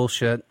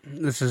 Bullshit.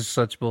 This is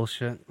such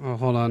bullshit. Oh,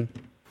 hold on.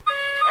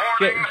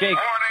 Jake. Bullshit alert.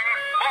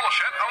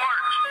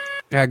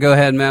 Yeah, go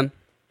ahead, man.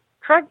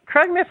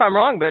 Correct me if I'm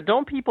wrong, but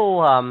don't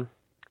people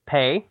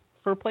pay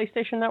for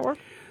PlayStation Network?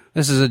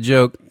 This is a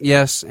joke.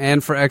 Yes,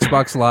 and for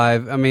Xbox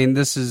Live. I mean,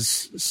 this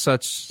is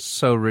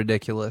so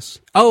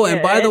ridiculous. Oh,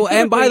 and by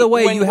the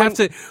way, you have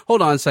to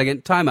hold on a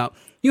second. Time out.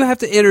 You have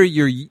to enter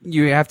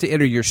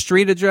your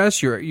street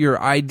address,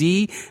 your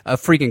ID, a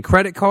freaking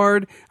credit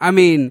card. I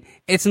mean,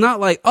 it's not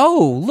like,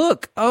 oh,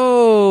 look,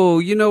 oh,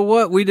 you know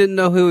what? We didn't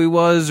know who he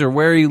was or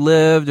where he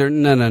lived or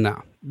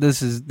no.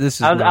 This is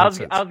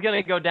nonsense. I was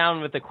gonna go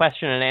down with the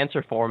question and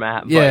answer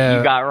format, but yeah,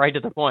 you got right to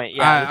the point.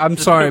 Yeah, I'm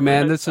sorry,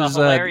 man. This is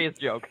a hilarious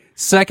joke.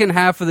 Second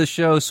half of the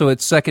show, so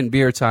it's second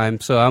beer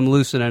time. So I'm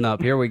loosening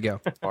up. Here we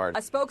go.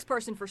 A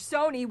spokesperson for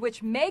Sony,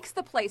 which makes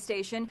the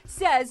PlayStation,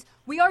 says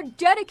we are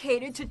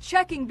dedicated to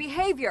checking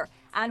behavior,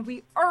 and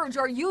we urge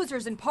our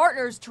users and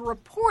partners to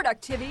report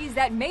activities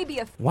that may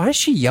be Why is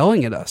she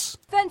yelling at us?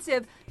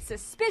 Offensive,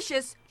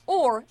 suspicious,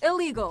 or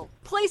illegal.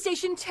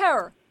 PlayStation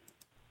Terror.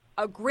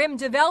 A grim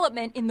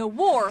development in the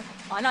war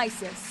on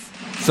ISIS.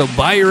 So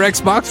buy your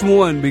Xbox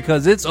One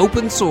because it's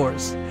open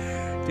source.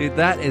 Dude,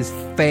 that is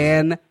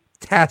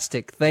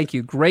fantastic. Thank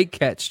you. Great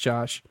catch,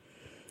 Josh.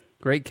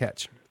 Great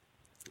catch.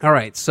 All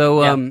right.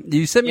 So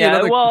you sent me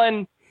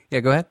another... Yeah,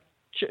 go ahead.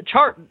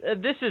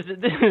 This is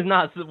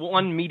not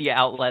one media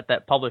outlet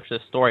that published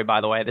this story,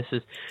 by the way. This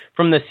is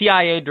from the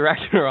CIA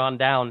director on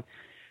down,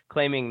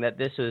 claiming that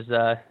this is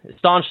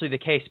staunchly the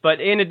case. But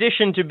in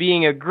addition to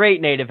being a great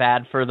native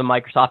ad for the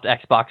Microsoft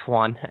Xbox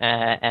One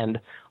and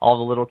all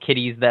the little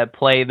kiddies that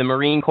play the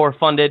Marine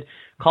Corps-funded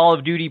Call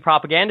of Duty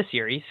propaganda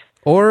series,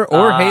 or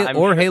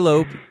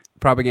Halo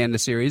propaganda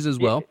series as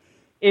well.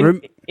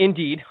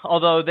 Indeed,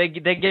 although they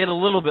get a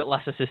little bit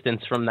less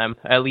assistance from them,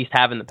 at least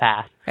have in the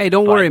past. Hey,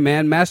 don't worry,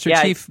 man. Master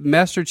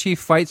Chief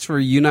fights for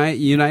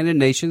United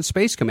Nations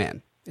Space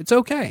Command. It's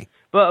okay.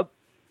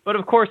 But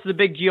of course, the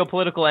big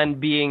geopolitical end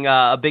being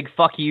a big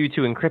fuck you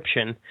to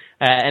encryption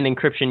and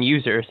encryption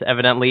users,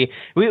 evidently.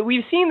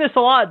 We've seen this a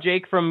lot,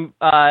 Jake, from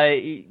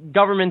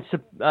governments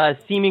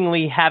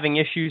seemingly having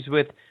issues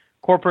with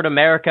corporate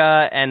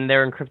America and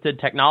their encrypted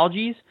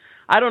technologies.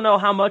 I don't know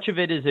how much of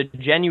it is a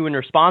genuine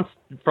response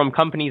from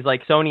companies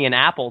like Sony and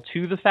Apple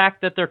to the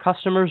fact that their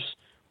customers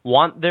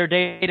want their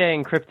data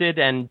encrypted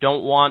and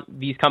don't want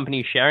these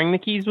companies sharing the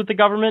keys with the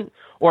government,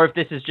 or if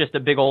this is just a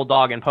big old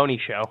dog and pony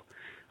show.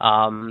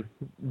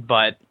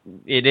 But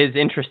it is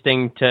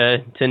interesting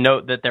to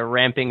note that they're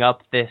ramping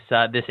up this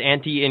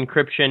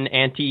anti-encryption,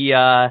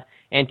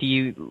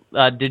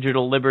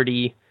 anti-digital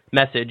liberty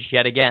message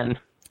yet again.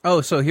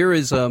 Oh, so here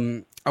is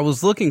I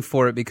was looking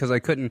for it because I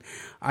couldn't.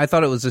 I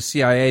thought it was the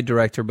CIA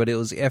director, but it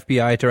was the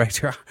FBI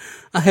director.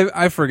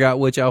 I forgot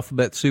which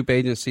alphabet soup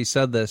agency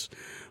said this,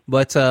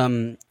 but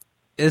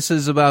this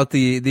is about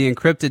the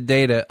encrypted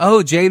data.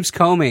 Oh, James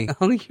Comey.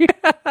 Oh,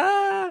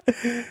 yeah.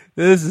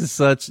 This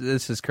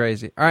is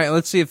crazy. All right,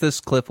 let's see if this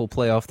clip will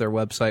play off their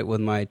website with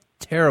my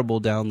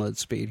terrible download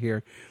speed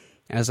here,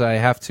 as I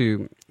have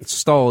to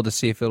stall to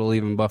see if it'll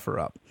even buffer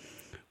up.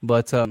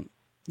 But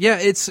yeah,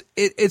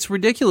 it's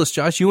ridiculous,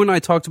 Josh. You and I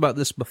talked about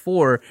this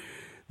before.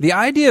 The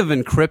idea of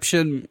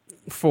encryption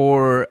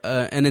for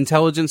an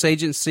intelligence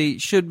agency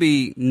should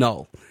be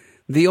null.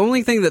 The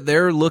only thing that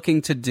they're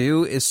looking to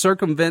do is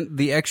circumvent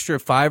the extra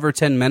 5 or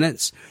 10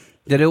 minutes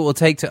that it will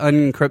take to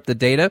unencrypt the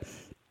data,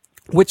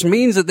 which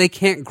means that they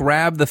can't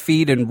grab the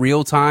feed in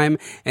real time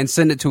and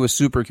send it to a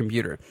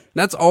supercomputer.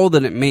 That's all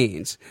that it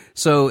means.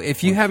 So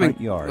if you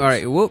haven't, all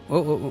right,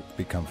 whoa.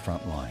 Become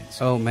front lines.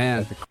 Oh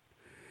man.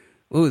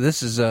 Ooh,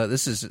 this is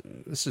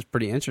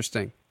pretty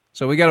interesting.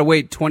 So we got to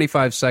wait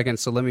 25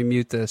 seconds. So let me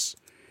mute this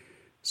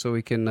so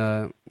we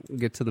can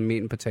get to the meat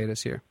and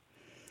potatoes here.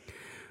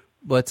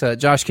 But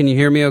Josh, can you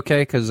hear me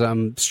okay? Because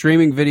I'm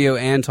streaming video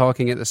and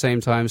talking at the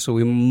same time, so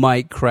we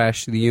might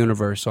crash the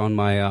universe on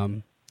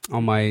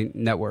my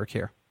network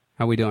here.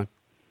 How we doing?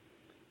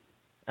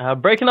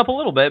 Breaking up a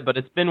little bit, but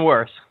it's been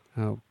worse.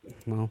 Oh,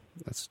 well,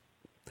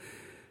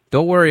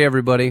 don't worry,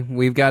 everybody.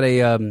 We've got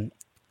a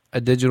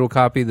digital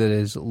copy that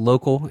is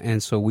local,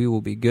 and so we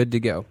will be good to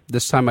go.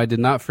 This time I did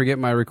not forget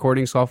my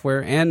recording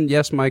software, and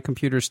yes, my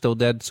computer's still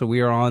dead, so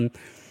we are on.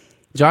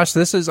 Josh,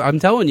 I'm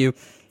telling you,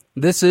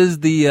 this is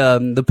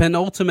the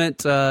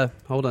penultimate,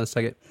 hold on a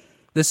second.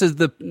 This is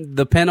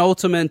the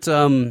penultimate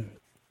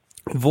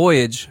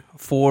voyage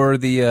for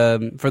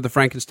the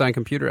Frankenstein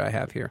computer I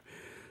have here.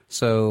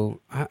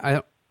 So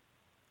I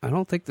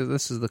don't think that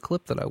this is the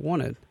clip that I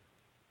wanted.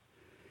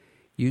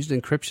 Used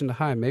encryption to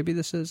hide. Maybe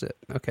this is it.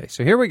 Okay,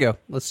 so here we go.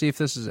 Let's see if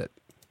this is it.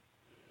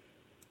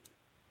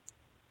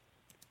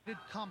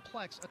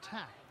 Complex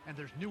attack, and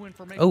there's new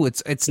information. Oh,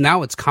 it's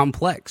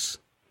complex.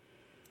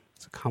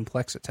 It's a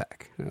complex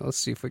attack. Now, let's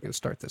see if we can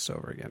start this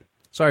over again.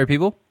 Sorry,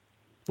 people.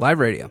 Live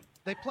radio.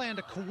 They planned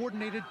a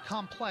coordinated,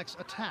 complex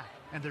attack,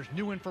 and there's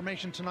new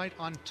information tonight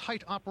on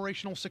tight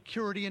operational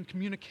security and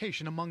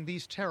communication among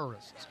these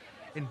terrorists.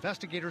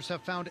 Investigators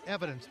have found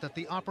evidence that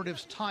the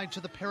operatives tied to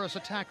the Paris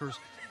attackers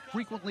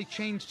frequently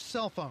changed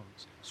cell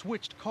phones,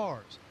 switched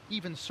cars,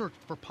 even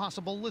searched for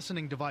possible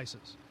listening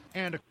devices.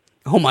 And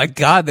oh my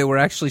God, they were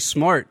actually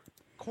smart.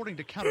 According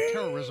to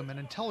counterterrorism and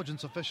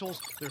intelligence officials,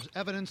 there's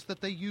evidence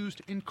that they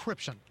used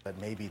encryption.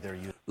 That maybe they're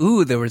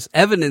there was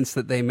evidence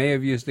that they may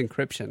have used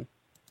encryption.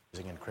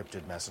 using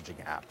encrypted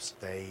messaging apps.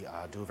 They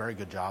do a very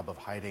good job of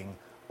hiding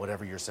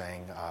whatever you're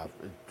saying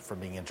from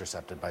being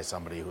intercepted by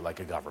somebody who,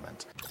 like a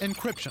government.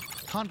 Encryption,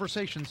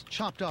 conversations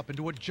chopped up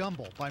into a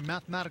jumble by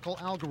mathematical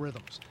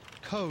algorithms,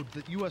 code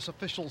that U.S.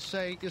 officials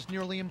say is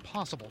nearly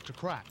impossible to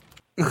crack.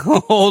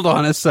 Hold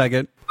on a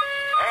second.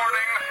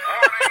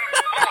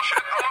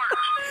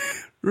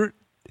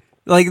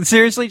 Like,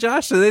 seriously,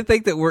 Josh, do they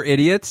think that we're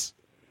idiots?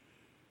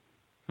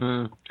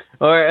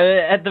 Or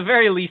at the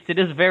very least, it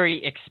is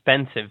very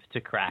expensive to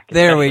crack.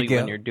 There we especially go.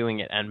 When you're doing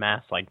it en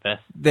masse like this.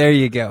 There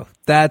you go.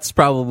 That's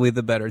probably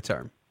the better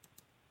term.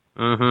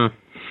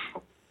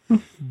 Mm-hmm.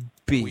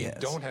 BS. We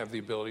don't have the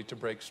ability to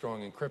break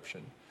strong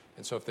encryption.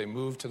 And so if they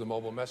move to the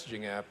mobile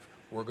messaging app,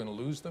 we're going to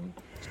lose them.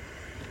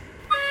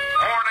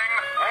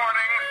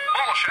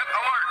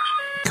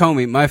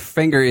 Comey, my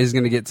finger is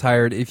going to get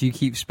tired if you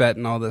keep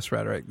spetting all this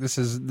rhetoric. This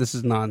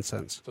is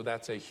nonsense. So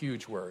that's a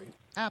huge worry.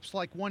 Apps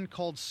like one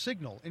called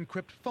Signal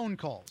encrypt phone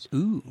calls.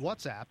 Ooh.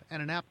 WhatsApp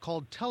and an app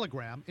called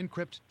Telegram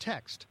encrypt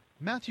text.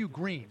 Matthew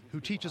Green, who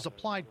teaches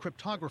applied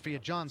cryptography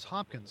at Johns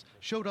Hopkins,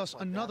 showed us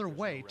another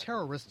way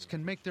terrorists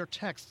can make their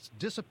texts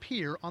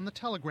disappear on the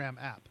Telegram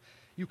app.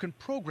 You can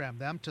program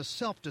them to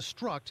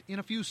self-destruct in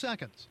a few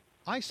seconds.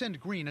 I send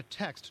Green a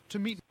text to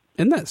meet...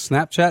 Isn't that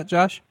Snapchat,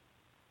 Josh?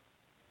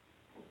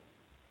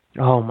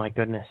 Oh my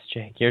goodness,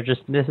 Jake.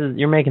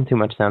 You're making too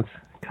much sense.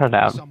 Cut it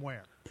out.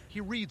 Somewhere.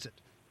 He reads it.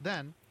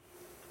 Then...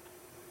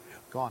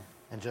 Gone.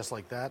 And just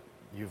like that,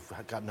 you've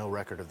got no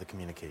record of the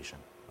communication.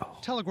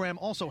 Telegram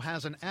also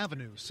has an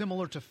avenue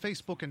similar to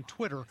Facebook and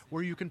Twitter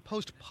where you can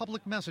post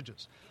public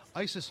messages.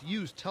 ISIS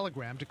used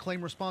Telegram to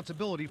claim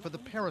responsibility for the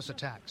Paris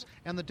attacks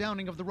and the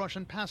downing of the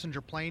Russian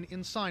passenger plane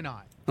in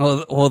Sinai.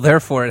 Well,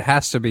 therefore it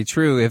has to be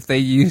true if they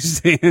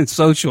use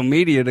social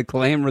media to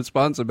claim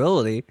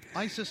responsibility.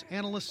 ISIS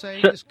analysts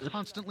say is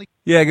constantly...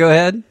 Yeah, go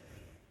ahead.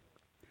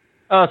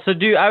 I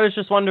was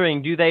just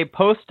wondering, do they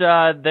post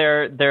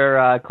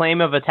their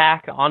claim of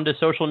attack onto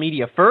social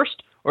media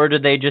first, or do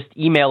they just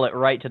email it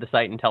right to the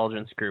site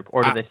intelligence group,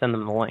 or do they send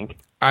them the link?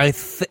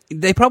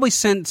 They probably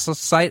sent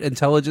site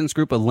intelligence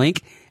group a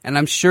link, and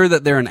I'm sure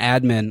that they're an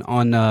admin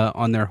on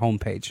their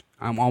homepage.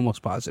 I'm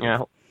almost positive. Yeah.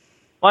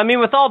 Well, I mean,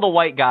 with all the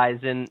white guys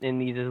in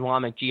these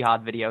Islamic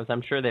Jihad videos,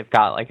 I'm sure they've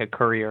got like a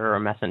courier or a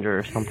messenger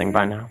or something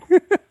by now.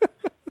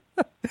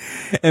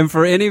 And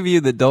for any of you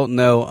that don't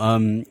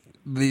know,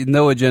 the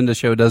No Agenda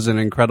Show does an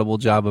incredible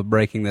job of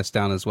breaking this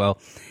down as well.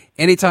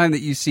 Anytime that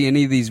you see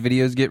any of these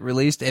videos get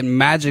released, it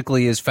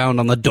magically is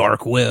found on the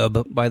dark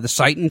web by the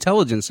Site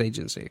Intelligence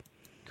Agency.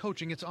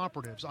 Coaching its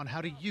operatives on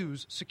how to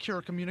use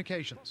secure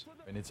communications.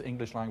 In its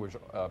English language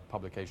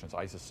publications,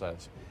 ISIS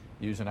says,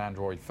 use an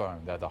Android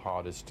phone. They're the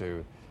hardest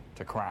to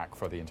crack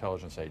for the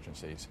intelligence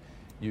agencies.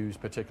 Use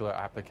particular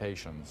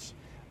applications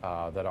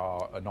that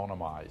are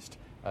anonymized.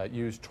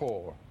 Use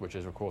Tor, which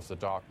is, of course, the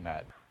dark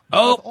net.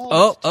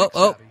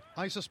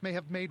 ISIS may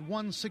have made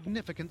one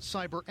significant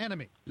cyber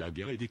enemy. La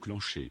guerre est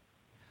déclenchée.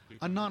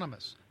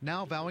 Anonymous,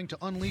 now vowing to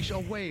unleash a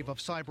wave of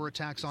cyber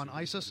attacks on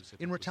ISIS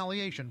in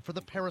retaliation for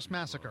the Paris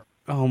massacre.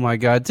 Oh my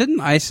God!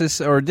 Didn't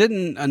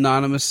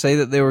Anonymous say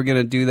that they were going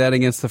to do that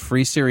against the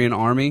Free Syrian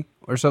Army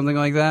or something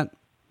like that?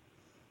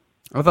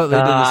 I thought they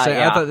did the same.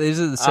 Yeah. I thought they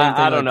did the same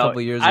thing a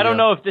couple years ago. I don't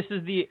know if this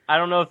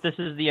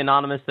is the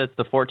Anonymous that's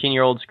the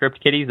 14-year-old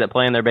script kiddies that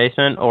play in their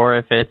basement, or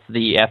if it's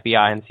the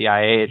FBI and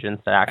CIA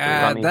agents that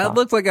actually run these. That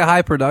looked like a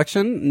high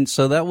production, and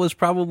so that was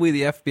probably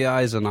the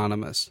FBI's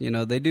Anonymous. You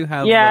know, they do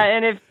have. Yeah,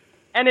 and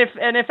And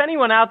if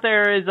anyone out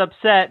there is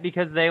upset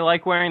because they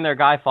like wearing their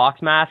Guy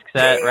Fawkes masks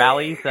at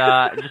rallies,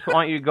 I just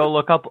want you to go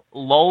look up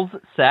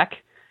Lulzsec,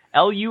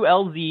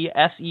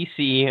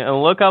 Lulzsec,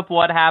 and look up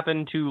what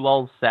happened to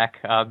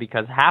Lulzsec,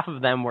 because half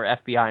of them were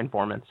FBI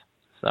informants.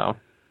 So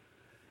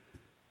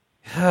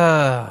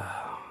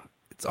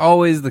it's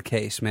always the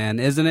case, man,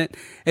 isn't it?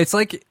 It's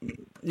like,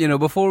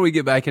 before we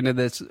get back into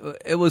this,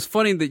 it was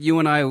funny that you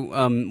and I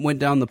went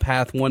down the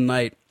path one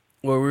night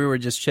where we were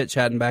just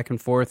chit-chatting back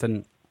and forth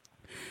and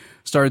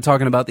started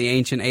talking about the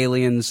ancient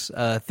aliens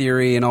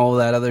theory and all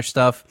that other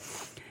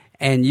stuff.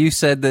 And you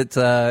said that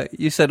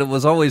it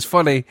was always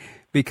funny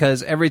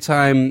because every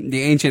time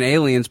the ancient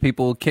aliens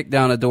people kicked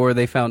down a door,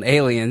 they found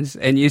aliens.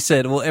 And you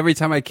said, well, every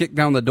time I kick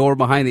down the door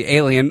behind the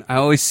alien, I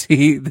always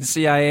see the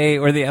CIA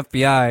or the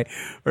FBI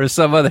or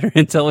some other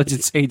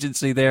intelligence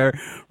agency there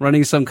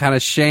running some kind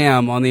of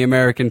sham on the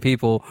American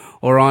people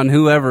or on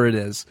whoever it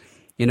is.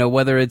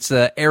 Whether it's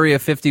Area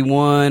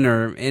 51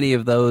 or any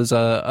of those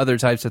other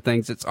types of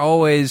things, it's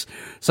always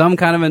some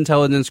kind of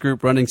intelligence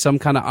group running some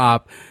kind of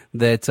op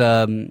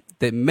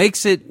that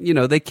makes it,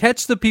 they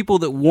catch the people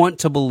that want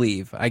to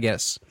believe, I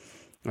guess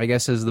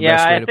is the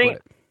best way to put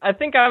it. I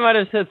think I might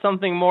have said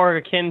something more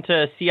akin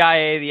to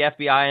CIA, the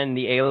FBI, and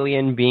the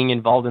alien being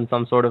involved in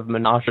some sort of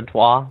menage a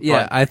trois.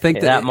 Yeah, I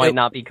think that might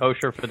not be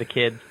kosher for the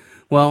kids.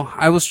 Well,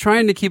 I was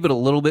trying to keep it a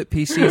little bit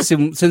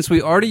PC since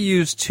we already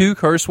used 2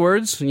 curse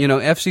words.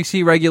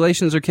 FCC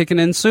regulations are kicking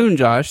in soon,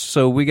 Josh,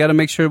 so we got to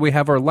make sure we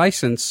have our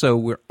license. So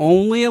we're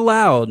only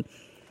allowed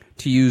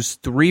to use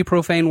 3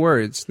 profane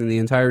words in the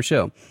entire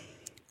show.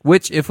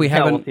 Which, if we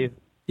haven't,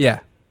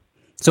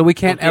 so we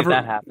can't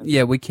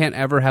we can't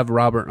ever have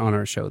Robert on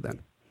our show then.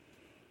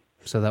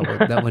 So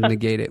that would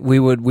negate it. We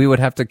would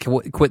have to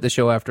quit the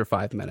show after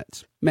 5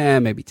 minutes,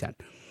 maybe 10.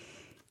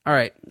 All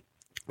right.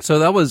 So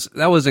that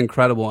was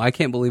incredible. I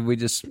can't believe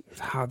this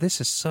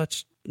is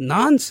such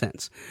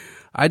nonsense.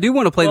 I do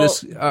want to play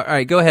this. All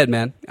right, go ahead,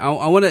 man.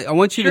 I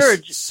want you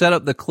to set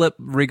up the clip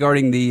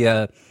regarding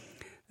the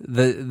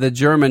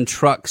German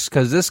trucks,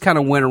 because this kind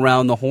of went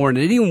around the horn.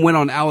 It even went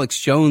on Alex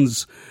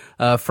Jones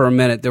for a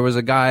minute. There was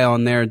a guy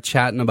on there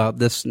chatting about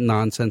this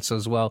nonsense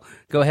as well.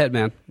 Go ahead,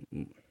 man.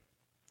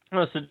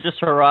 So just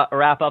to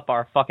wrap up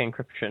our fucking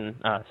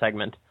encryption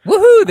segment.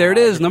 Woohoo! There it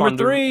is, number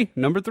 3.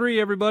 Number 3,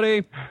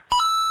 everybody.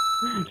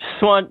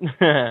 Just want.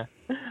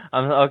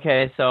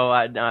 Okay, so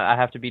I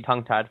have to be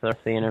tongue-tied for the rest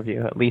of the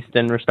interview, at least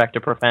in respect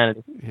to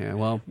profanity. Yeah,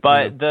 well.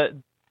 But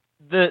the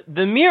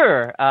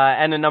Mirror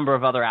and a number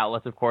of other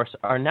outlets, of course,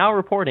 are now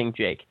reporting,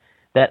 Jake,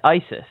 that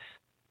ISIS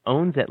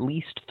owns at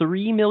least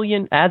 $3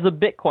 million as a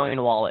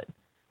Bitcoin wallet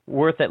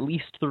worth at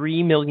least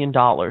 $3 million,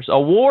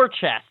 a war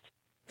chest.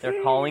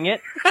 They're calling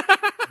it,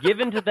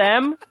 given to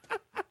them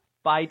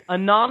by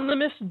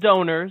anonymous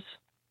donors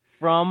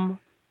from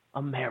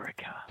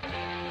America.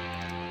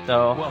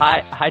 So,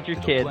 hide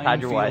your kids,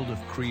 hide your wife.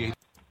 Hold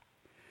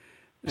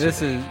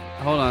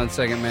on a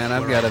second, man.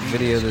 I've got a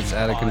video that's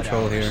out of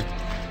control here.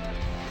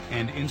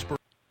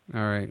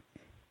 All right.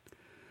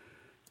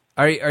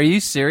 Are you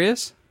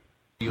serious?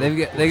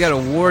 They got a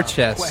war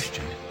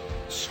chest.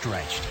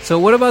 So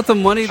what about the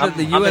money that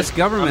the U.S.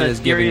 government is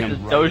giving them? I'm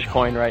as serious as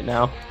Dogecoin right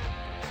now.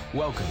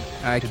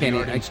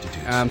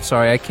 I'm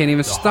sorry, I can't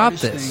even stop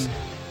this.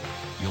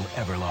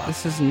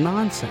 This is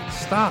nonsense.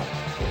 Stop.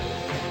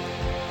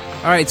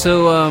 All right,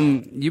 so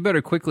you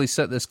better quickly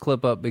set this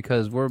clip up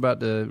because we're about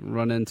to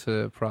run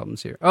into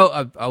problems here.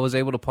 Oh, I was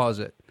able to pause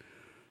it.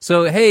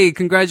 So, hey,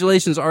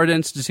 congratulations, Art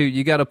Institute.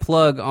 You got a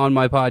plug on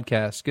my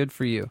podcast. Good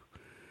for you.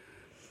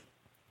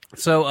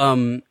 So,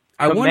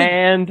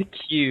 Command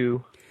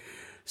Q.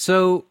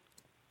 So,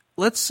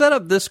 let's set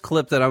up this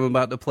clip that I'm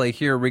about to play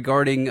here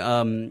regarding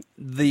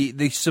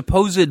the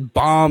supposed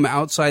bomb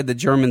outside the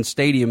German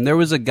stadium. There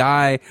was a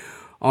guy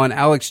on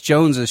Alex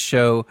Jones's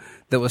show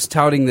that was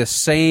touting this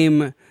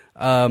same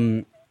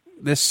meme,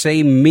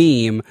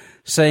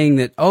 saying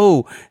that,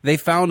 they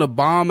found a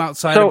bomb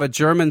outside of a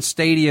German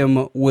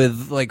stadium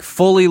with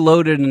fully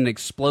loaded and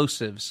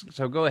explosives.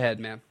 So go ahead,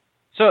 man.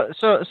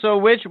 So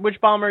which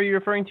bomb are you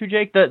referring to,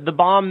 Jake? The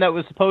bomb that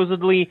was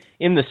supposedly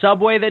in the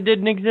subway that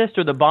didn't exist,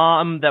 or the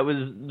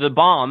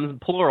bombs,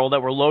 plural,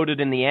 that were loaded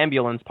in the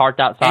ambulance parked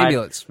outside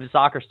the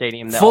soccer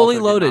stadium? That fully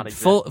loaded,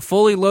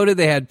 fully loaded.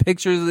 They had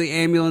pictures of the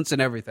ambulance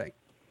and everything.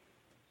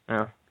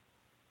 Yeah.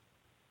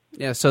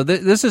 Yeah, so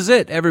this is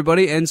it,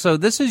 everybody. And so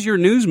this is your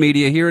news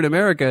media here in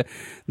America.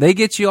 They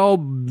get you all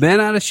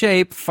bent out of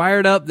shape,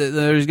 fired up that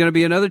there's going to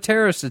be another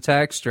terrorist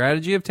attack,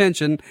 strategy of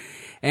tension.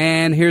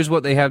 And here's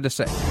what they have to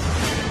say.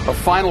 A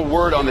final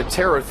word on the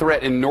terror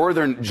threat in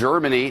northern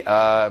Germany.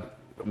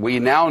 We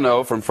now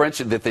know from French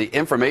that the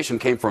information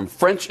came from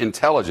French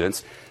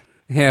intelligence.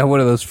 Yeah, what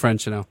are those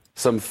French,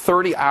 Some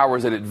 30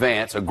 hours in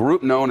advance, a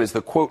group known as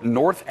the, quote,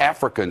 North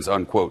Africans,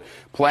 unquote,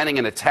 planning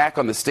an attack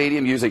on the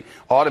stadium using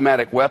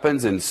automatic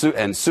weapons and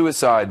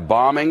suicide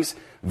bombings,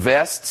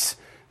 vests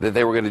that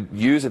they were going to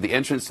use at the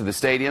entrance to the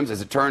stadiums.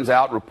 As it turns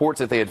out, reports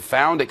that they had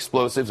found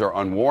explosives are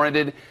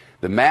unwarranted.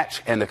 The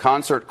match and the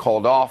concert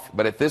called off,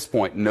 but at this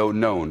point, no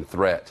known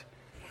threat.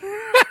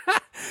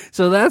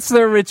 So that's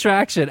their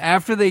retraction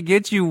after they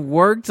get you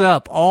worked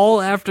up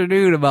all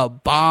afternoon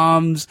about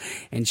bombs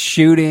and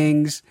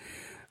shootings.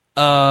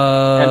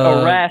 And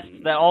arrests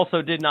that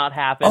also did not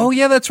happen. Oh,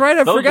 yeah, that's right.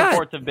 I Those forgot. Those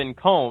reports have been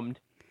combed.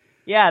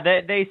 Yeah,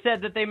 they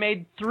said that they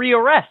made 3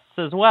 arrests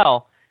as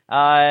well.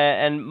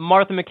 And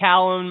Martha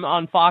McCallum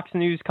on Fox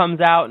News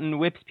comes out and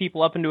whips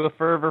people up into a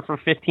fervor for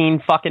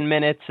 15 fucking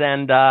minutes.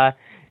 And, Brett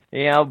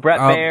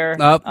Baer. We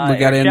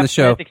got to end the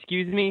show. Smith,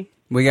 excuse me.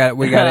 We got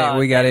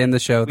to end the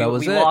show. That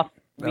was it.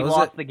 We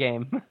lost the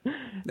game.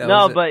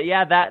 But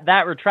yeah,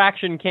 that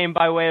retraction came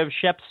by way of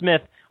Shep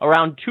Smith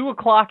around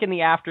 2:00 in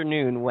the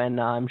afternoon, when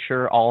I'm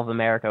sure all of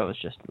America was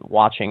just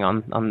watching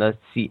on the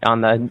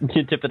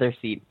tip of their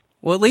seat.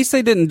 Well, at least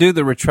they didn't do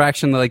the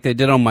retraction like they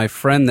did on my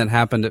friend that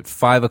happened at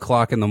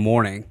 5:00 in the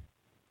morning.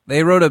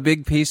 They wrote a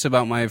big piece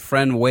about my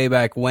friend way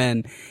back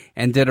when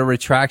and did a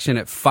retraction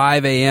at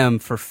 5 a.m.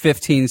 for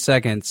 15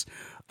 seconds.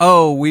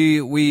 Oh, we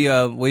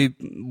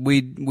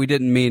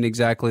didn't mean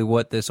exactly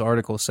what this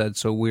article said,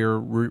 so we're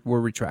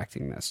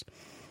retracting this.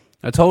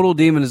 A total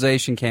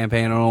demonization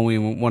campaign. I don't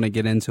even want to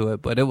get into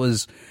it, but it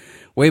was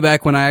way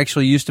back when I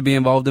actually used to be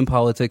involved in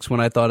politics, when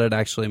I thought it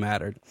actually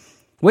mattered.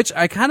 Which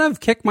I kind of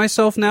kick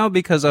myself now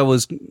because I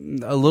was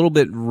a little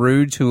bit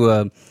rude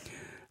to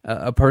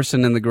a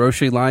person in the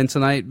grocery line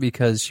tonight,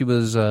 because she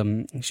was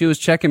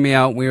checking me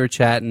out. We were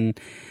chatting,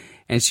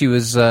 and she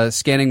was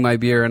scanning my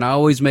beer. And I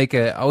always make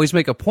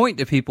a point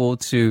to people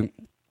to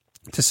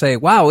say,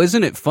 "Wow,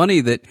 isn't it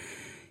funny that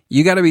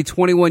you got to be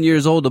 21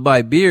 years old to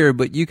buy beer,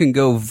 but you can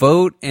go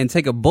vote and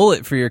take a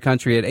bullet for your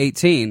country at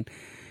 18?"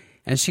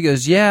 And she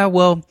goes, "Yeah,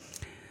 well."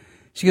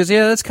 She goes,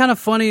 "Yeah, that's kind of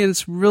funny, and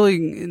it's really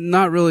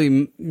not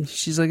really."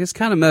 She's like, "It's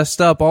kind of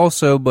messed up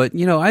also, but,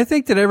 I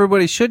think that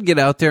everybody should get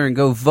out there and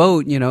go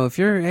vote.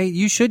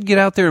 You should get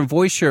out there and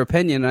voice your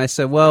opinion." And I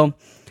said,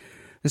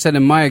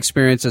 in my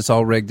experience, it's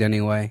all rigged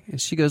anyway.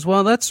 And she goes,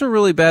 "Well, that's a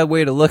really bad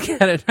way to look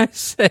at it." And I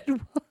said,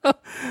 "Well,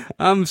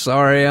 I'm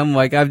sorry. I'm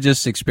like, I've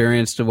just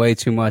experienced way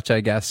too much,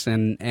 I guess,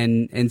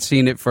 and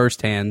seen it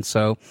firsthand.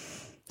 So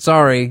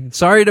sorry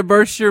to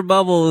burst your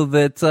bubble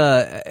that,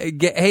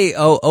 hey,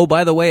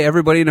 by the way,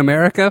 everybody in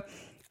America,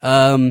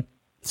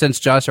 since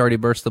Josh already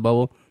burst the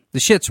bubble, the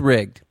shit's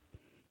rigged.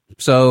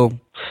 So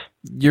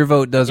your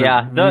vote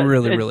doesn't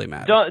really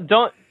matter."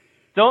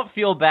 Don't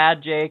feel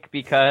bad, Jake,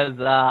 because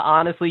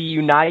honestly,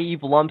 you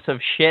naive lumps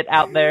of shit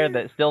out there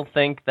that still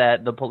think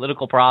that the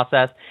political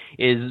process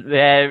is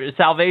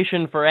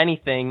salvation for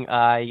anything,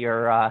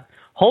 you're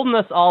holding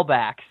us all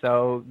back.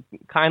 So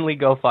kindly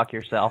go fuck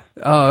yourself.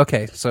 Oh,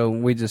 okay. So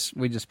we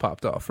just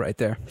popped off right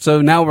there.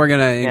 So now we're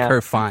gonna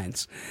incur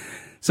fines.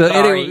 So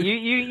sorry,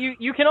 anyway,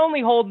 you can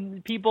only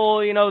hold people,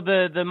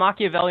 the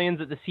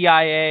Machiavellians at the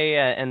CIA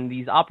and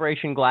these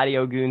Operation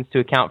Gladio goons to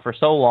account for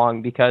so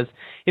long, because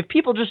if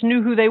people just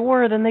knew who they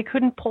were, then they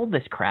couldn't pull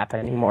this crap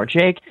anymore,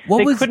 Jake.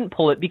 Couldn't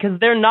pull it because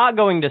they're not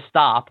going to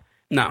stop.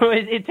 No.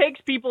 It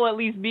takes people at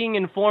least being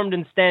informed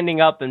and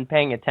standing up and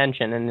paying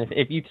attention. And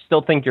if you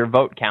still think your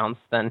vote counts,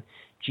 then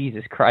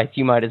Jesus Christ,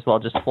 you might as well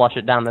just flush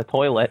it down the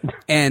toilet.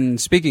 And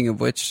speaking of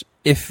which,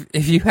 if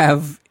you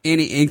have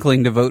any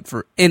inkling to vote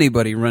for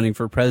anybody running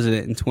for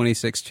president in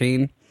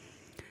 2016,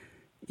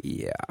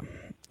 yeah.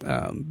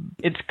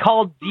 It's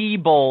called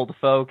Diebold,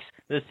 folks.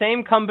 The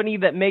same company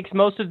that makes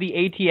most of the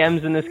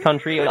ATMs in this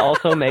country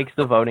also makes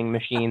the voting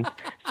machines.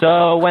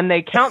 So when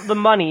they count the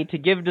money to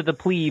give to the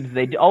plebes,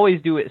 they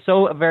always do it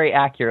so very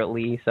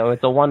accurately. So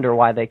it's a wonder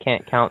why they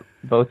can't count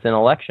votes in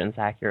elections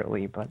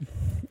accurately. But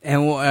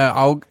and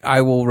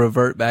I will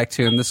revert back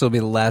to, and this will be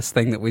the last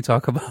thing that we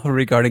talk about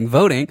regarding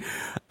voting.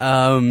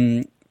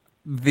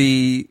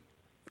 The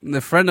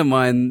friend of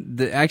mine,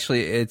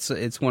 actually,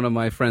 it's one of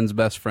my friend's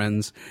best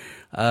friends.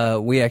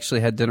 We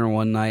actually had dinner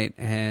one night,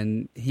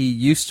 and he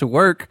used to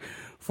work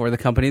for the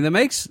company that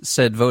makes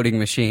said voting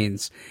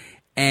machines.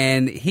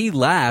 And he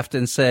laughed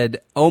and said,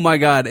 "Oh my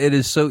God, it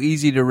is so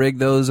easy to rig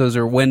those. Those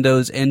are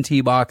Windows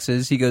NT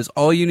boxes." He goes,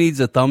 "All you need is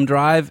a thumb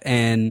drive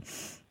and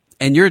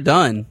you're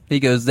done." He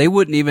goes, "They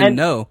wouldn't even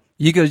know."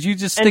 He goes, "You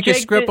just stick a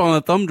script on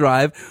a thumb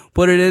drive,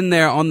 put it in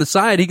there on the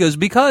side." He goes,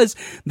 "Because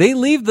they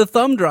leave the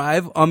thumb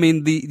drive,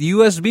 the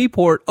USB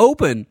port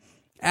open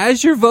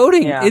as you're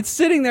voting. Yeah. It's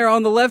sitting there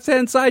on the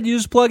left-hand side. You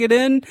just plug it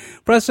in,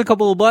 press a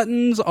couple of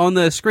buttons on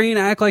the screen,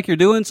 act like you're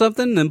doing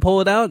something, then pull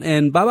it out,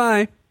 and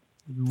bye-bye.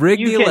 Rig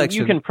the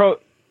election."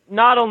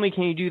 Not only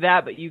can you do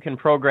that, but you can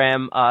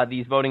program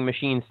these voting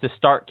machines to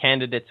start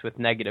candidates with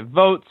negative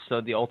votes,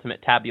 so the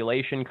ultimate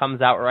tabulation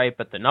comes out right,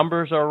 but the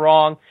numbers are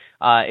wrong.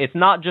 It's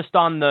not just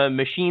on the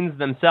machines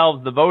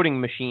themselves, the voting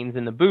machines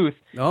in the booth.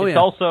 It's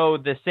also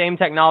the same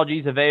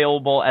technologies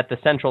available at the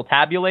central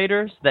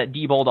tabulators that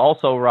Diebold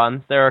also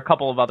runs. There are a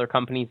couple of other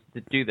companies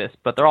that do this,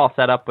 but they're all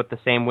set up with the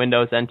same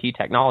Windows NT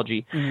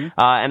technology. Mm-hmm.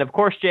 And of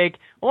course, Jake,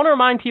 I want to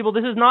remind people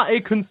this is not a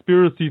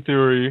conspiracy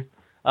theory.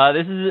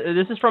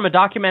 This is from a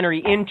documentary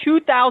in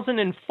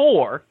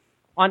 2004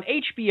 on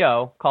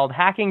HBO called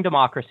Hacking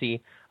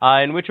Democracy.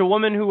 in which a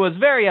woman who was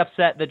very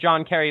upset that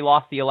John Kerry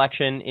lost the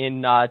election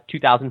in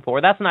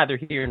 2004, that's neither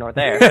here nor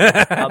there,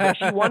 but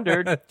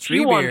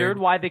she wondered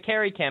why the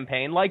Kerry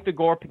campaign, like the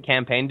Gore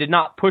campaign, did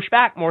not push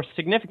back more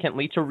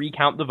significantly to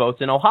recount the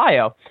votes in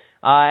Ohio.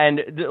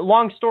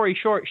 Long story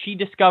short, she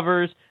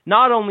discovers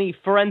not only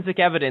forensic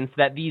evidence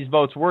that these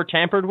votes were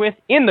tampered with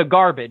in the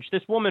garbage.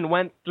 This woman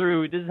went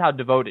through, this is how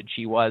devoted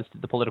she was to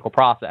the political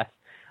process.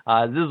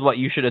 This is what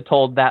you should have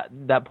told that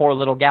poor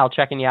little gal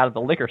checking you out at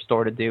the liquor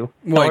store to do.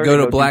 What,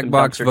 go to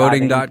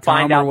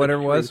blackboxvoting.com or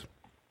whatever it was?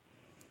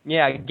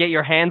 Yeah, get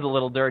your hands a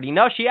little dirty.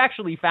 No, she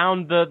actually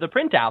found the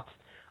printouts.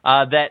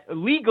 That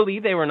legally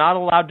they were not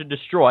allowed to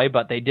destroy,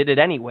 but they did it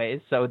anyways.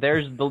 So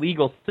there's the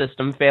legal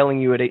system failing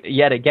you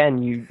yet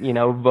again, you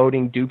know,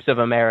 voting dupes of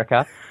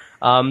America.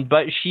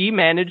 But she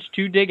managed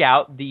to dig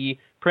out the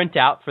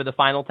printout for the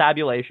final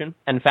tabulation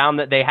and found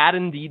that they had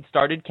indeed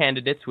started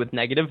candidates with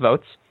negative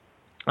votes,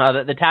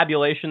 that the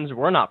tabulations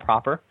were not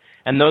proper,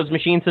 and those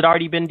machines had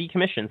already been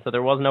decommissioned, so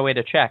there was no way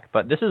to check.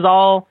 But this is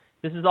all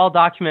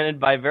documented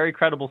by very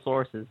credible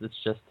sources.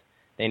 It's just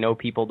they know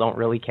people don't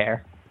really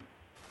care.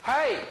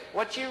 Hey,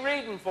 what you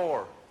reading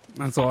for?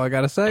 That's all I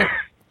got to say.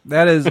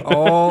 That is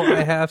all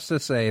I have to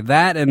say.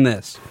 That and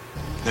this.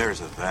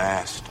 There's a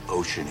vast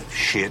ocean of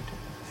shit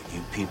that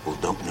you people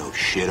don't know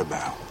shit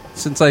about.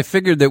 Since I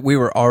figured that we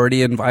were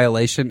already in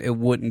violation, it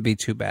wouldn't be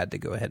too bad to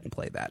go ahead and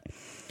play that.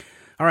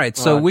 All right,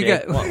 so we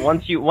got...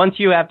 once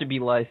you have to be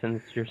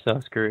licensed, you're so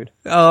screwed.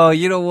 Oh,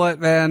 you know what,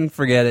 man?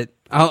 Forget it.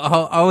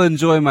 I'll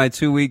enjoy my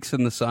 2 weeks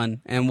in the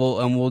sun, and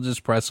we'll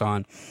just press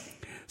on.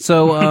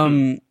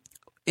 So,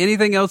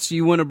 anything else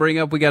you want to bring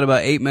up? We got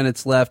about 8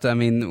 minutes left. I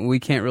mean, we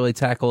can't really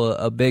tackle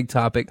a big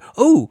topic.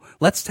 Oh,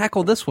 let's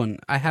tackle this one.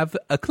 I have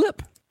a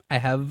clip.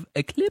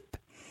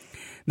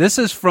 This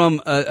is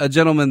from a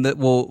gentleman that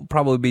will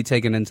probably be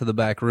taken into the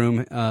back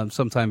room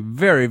sometime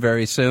very,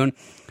 very soon,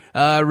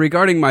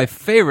 regarding my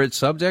favorite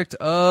subject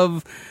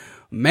of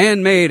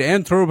man-made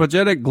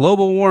anthropogenic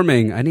global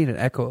warming. I need an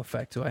echo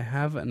effect. Do I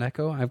have an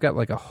echo? I've got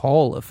like a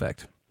Hall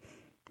effect.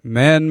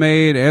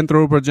 Man-made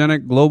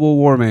anthropogenic global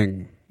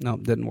warming. No,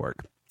 didn't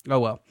work. Oh,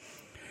 well.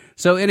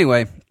 So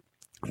anyway,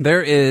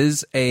 there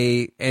is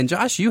and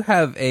Josh, you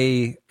have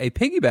a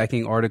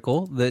piggybacking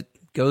article that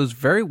goes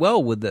very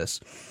well with this.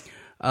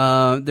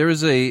 There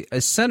is a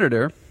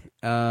senator,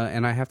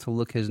 and I have to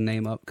look his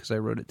name up because I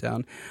wrote it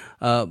down,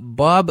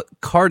 Bob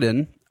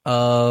Cardin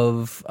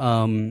of,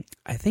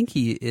 I think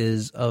he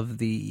is of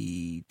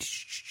the,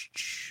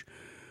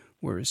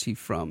 where is he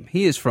from?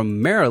 He is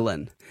from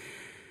Maryland.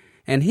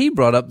 And he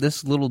brought up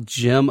this little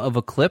gem of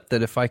a clip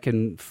that if I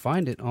can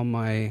find it on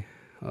my,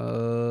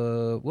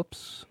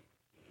 whoops,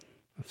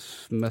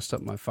 I've messed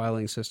up my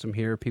filing system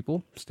here,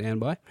 people. Stand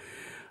by.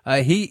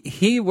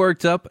 He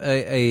worked up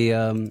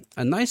a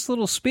nice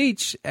little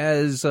speech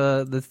as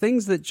the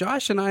things that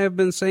Josh and I have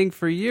been saying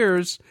for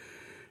years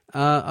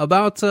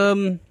about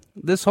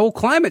this whole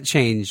climate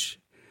change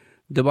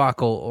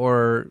debacle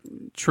or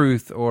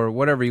truth or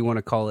whatever you want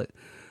to call it.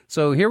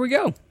 So here we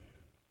go.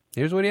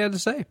 Here's what he had to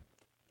say.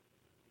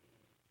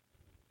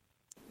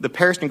 The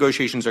Paris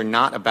negotiations are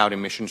not about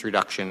emissions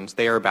reductions.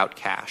 They are about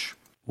cash.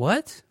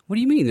 What? What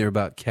do you mean they're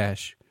about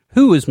cash?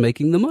 Who is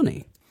making the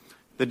money?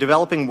 The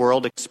developing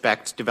world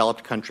expects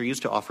developed countries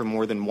to offer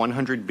more than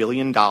 $100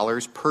 billion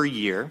per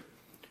year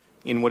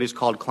in what is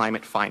called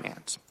climate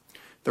finance.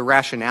 The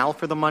rationale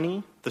for the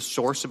money, the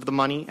source of the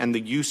money, and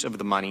the use of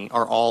the money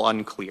are all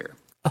unclear.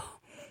 Oh,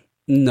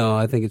 no,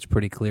 I think it's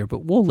pretty clear,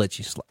 but we'll let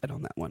you slide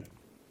on that one.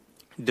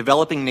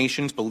 Developing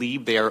nations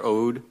believe they are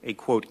owed a,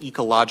 quote,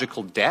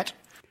 ecological debt.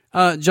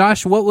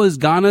 Josh, what was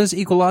Ghana's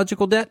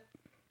ecological debt?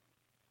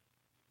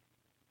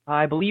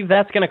 I believe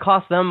that's going to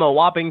cost them a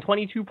whopping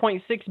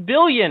 $22.6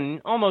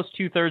 billion, almost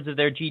 2/3 of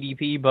their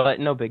GDP, but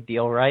no big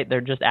deal, right?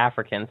 They're just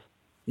Africans.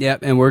 Yeah,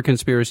 and we're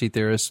conspiracy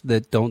theorists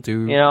that don't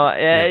do... You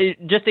know,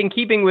 just in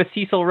keeping with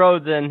Cecil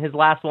Rhodes and his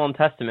last will and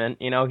testament,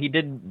 you know, he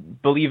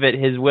did believe it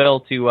his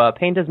will to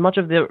paint as much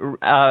of the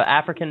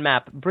African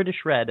map British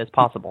red as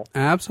possible.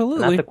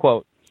 Absolutely. And that's a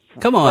quote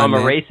Come on, from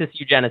man. a racist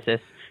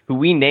eugenicist who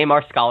we name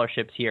our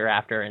scholarships here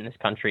after in this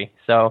country.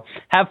 So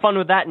have fun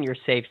with that in your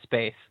safe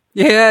space.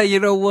 Yeah, you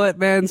know what,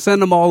 man?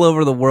 Send them all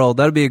over the world.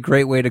 That'd be a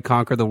great way to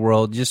conquer the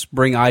world. Just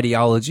bring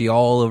ideology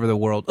all over the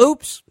world.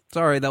 Oops.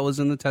 Sorry, that was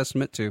in the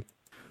Testament too.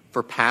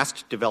 For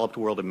past developed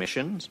world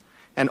emissions,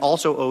 and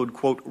also owed,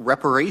 quote,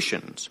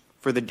 reparations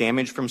for the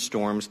damage from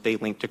storms they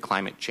link to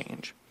climate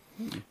change.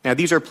 Now,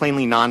 these are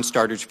plainly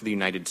non-starters for the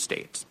United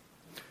States.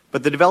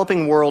 But the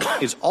developing world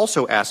is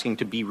also asking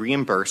to be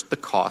reimbursed the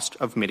cost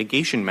of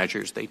mitigation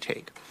measures they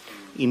take.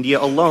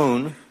 India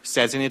alone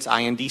says in its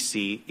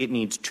INDC it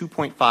needs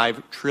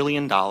 $2.5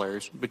 trillion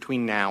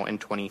between now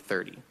and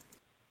 2030.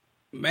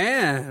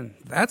 Man,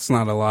 that's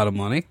not a lot of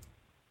money.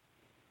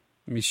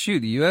 I mean,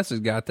 shoot, the U.S. has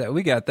got that.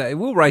 We got that.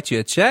 We'll write you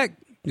a check.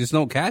 Just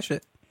don't cash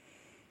it.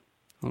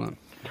 Hold on.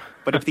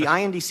 But if the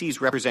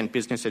INDCs represent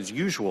business as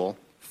usual,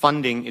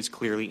 funding is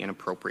clearly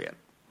inappropriate.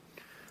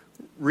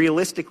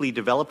 Realistically,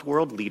 developed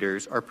world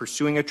leaders are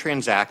pursuing a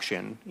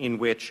transaction in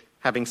which,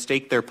 having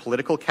staked their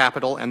political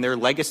capital and their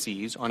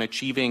legacies on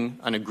achieving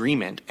an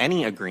agreement,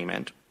 any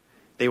agreement,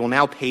 they will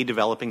now pay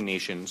developing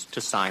nations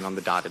to sign on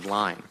the dotted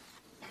line.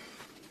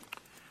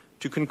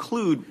 To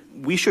conclude,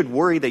 we should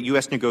worry that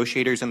U.S.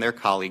 negotiators and their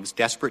colleagues,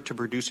 desperate to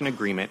produce an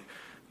agreement,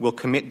 will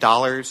commit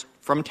dollars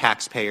from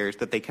taxpayers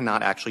that they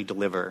cannot actually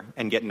deliver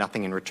and get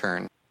nothing in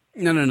return.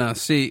 No.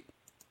 See,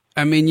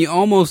 I mean, you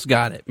almost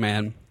got it,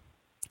 man.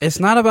 It's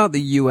not about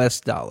the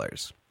U.S.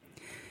 dollars.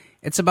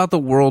 It's about the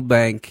World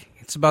Bank.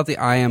 It's about the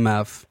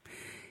IMF.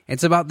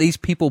 It's about these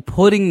people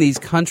putting these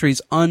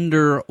countries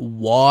under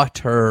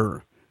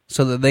water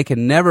so that they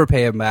can never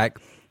pay them back,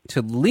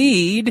 to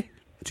lead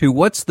to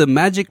what's the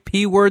magic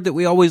P word that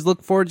we always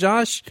look for,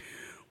 Josh?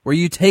 Where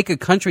you take a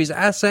country's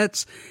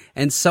assets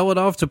and sell it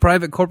off to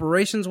private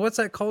corporations. What's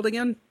that called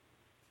again?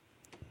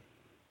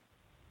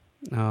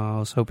 Oh, I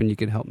was hoping you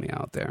could help me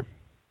out there.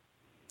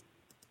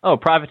 Oh,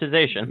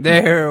 privatization.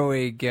 There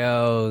we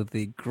go.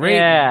 The great.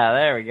 Yeah,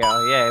 there we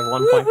go. Yeah,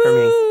 1 point for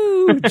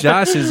me.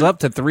 Josh is up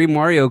to 3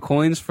 Mario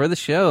coins for the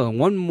show.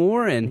 One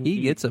more, and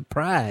he gets a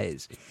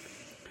prize.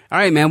 All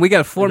right, man. We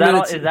got 4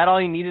 minutes. Is that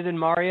all you needed in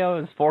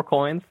Mario? Is 4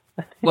 coins?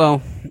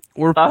 Well,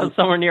 we're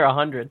somewhere near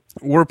 100.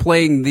 We're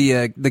playing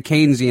the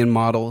Keynesian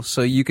model,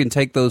 so you can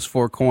take those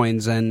 4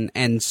 coins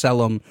and sell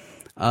them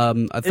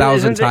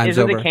 1,000 times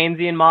over. Isn't the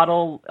Keynesian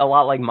model a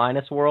lot like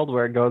Minus World,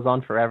 where it goes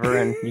on forever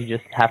and you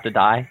just have to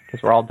die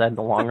because we're all dead in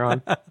the long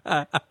run?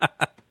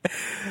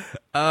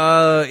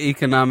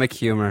 Economic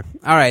humor.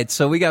 All right,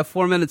 so we got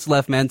 4 minutes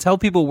left, man. Tell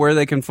people where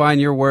they can find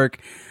your work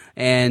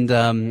and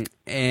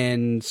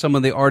some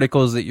of the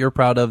articles that you're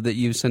proud of that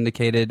you've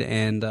syndicated,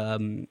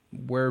 and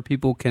where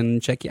people can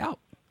check you out.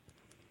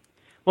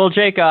 Well,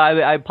 Jake,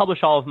 I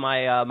publish all of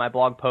my my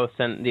blog posts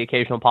and the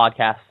occasional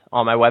podcasts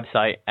on my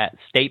website at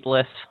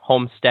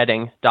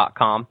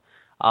statelesshomesteading.com.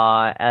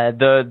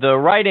 The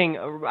writing,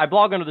 I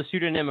blog under the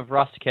pseudonym of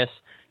Rusticus,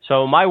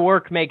 so my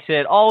work makes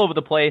it all over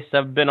the place.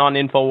 I've been on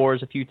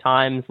InfoWars a few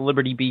times,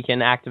 Liberty Beacon,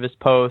 Activist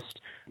Post,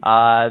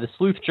 the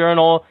Sleuth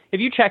Journal. If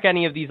you check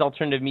any of these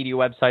alternative media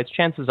websites,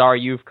 chances are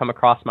you've come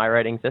across my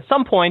writings at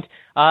some point,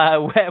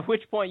 at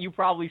which point you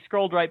probably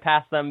scrolled right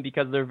past them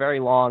because they're very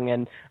long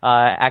and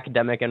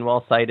academic and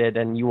well-cited,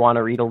 and you want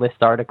to read a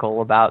list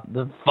article about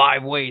the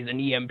 5 ways an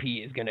EMP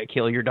is going to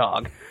kill your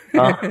dog.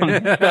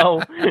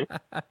 So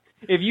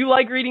if you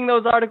like reading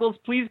those articles,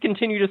 please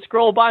continue to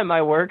scroll by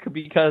my work,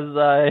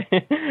 because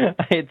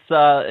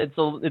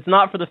it's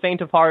not for the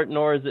faint of heart,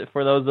 nor is it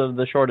for those of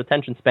the short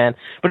attention span.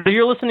 But if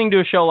you're listening to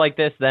a show like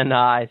this, then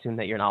I assume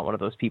that you're not one of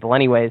those people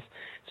anyways.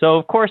 So,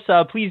 of course,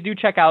 please do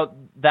check out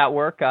that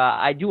work.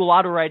 I do a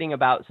lot of writing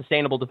about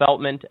sustainable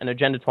development and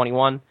Agenda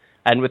 21,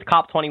 and with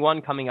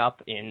COP21 coming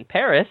up in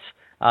Paris,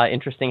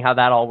 interesting how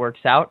that all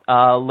works out,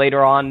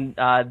 later on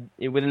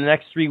within the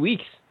next 3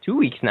 weeks, 2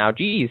 weeks now,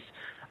 geez.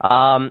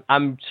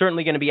 I'm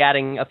certainly going to be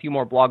adding a few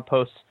more blog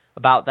posts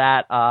about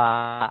that.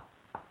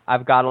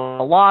 I've got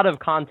a lot of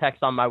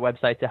context on my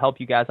website to help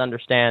you guys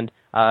understand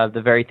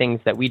the very things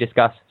that we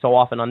discuss so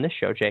often on this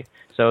show, Jake.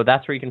 So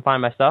that's where you can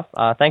find my stuff.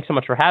 Thanks so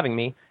much for having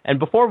me. And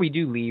before we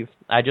do leave,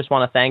 I just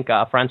want to thank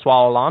Francois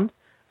Hollande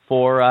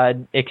for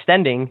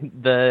extending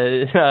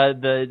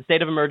the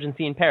state of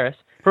emergency in Paris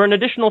for an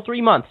additional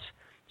 3 months,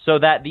 so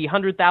that the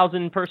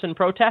 100,000-person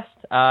protest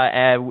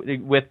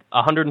with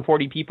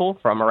 140 people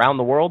from around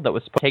the world that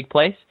was supposed to take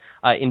place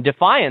in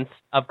defiance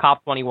of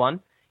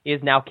COP21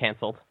 is now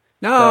canceled.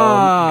 No.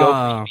 So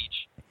go free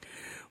speech.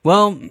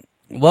 Well,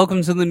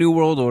 welcome to the New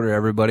World Order,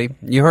 everybody.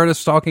 You heard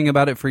us talking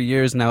about it for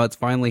years. Now it's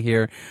finally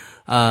here.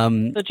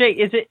 So, Jay,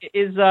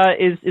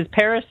 is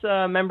Paris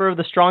a member of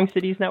the Strong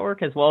Cities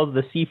Network as well as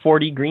the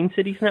C40 Green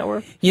Cities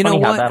Network? You know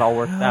funny what? How that all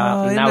works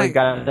out. And now we've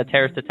got a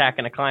terrorist attack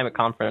and a climate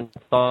conference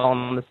all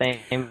in the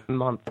same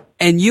month.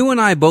 And you and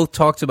I both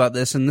talked about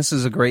this, and this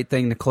is a great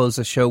thing to close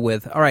the show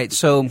with. All right,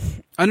 so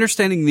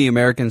understanding the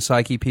American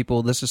psyche,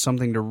 people, this is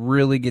something to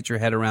really get your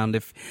head around.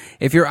 If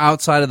you're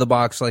outside of the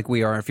box like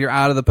we are, if you're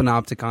out of the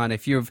panopticon,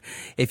 if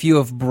you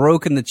have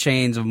broken the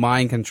chains of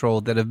mind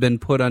control that have been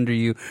put under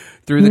you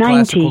through the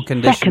classical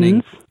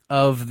conditioning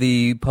of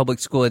the public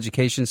school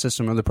education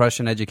system or the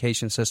Prussian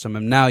education system,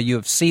 and now you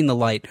have seen the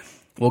light,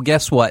 well,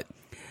 guess what?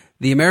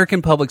 The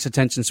American public's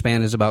attention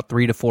span is about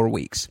 3 to 4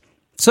 weeks.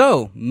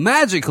 So,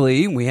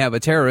 magically, we have a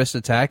terrorist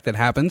attack that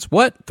happens,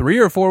 3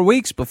 or 4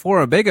 weeks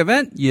before a big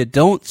event? You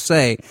don't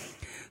say.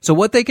 So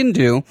what they can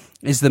do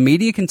is the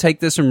media can take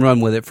this and run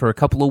with it for a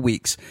couple of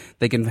weeks.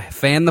 They can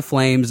fan the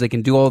flames. They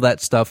can do all that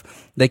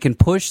stuff. They can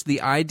push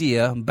the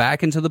idea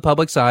back into the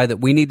public's eye that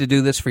we need to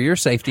do this for your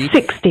safety.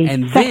 60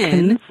 and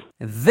seconds.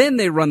 Then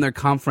they run their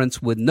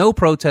conference with no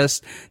protests,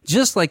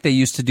 just like they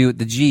used to do at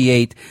the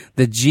G8,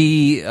 the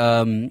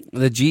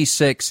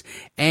G6.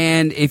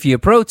 And if you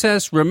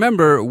protest,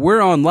 remember,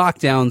 we're on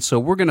lockdown, so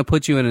we're going to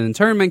put you in an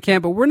internment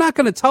camp, but we're not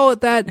going to tell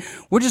it that.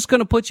 We're just going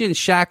to put you in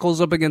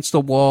shackles up against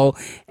the wall,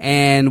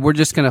 and we're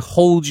just going to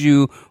hold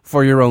you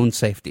for your own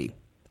safety.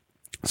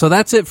 So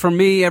that's it for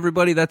me,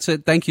 everybody. That's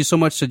it. Thank you so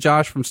much to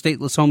Josh from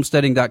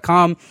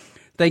statelesshomesteading.com.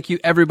 Thank you,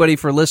 everybody,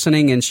 for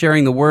listening and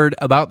sharing the word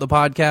about the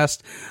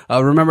podcast.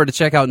 Remember to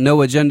check out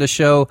No Agenda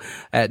Show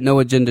at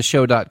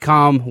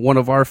noagendashow.com, one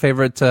of our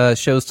favorite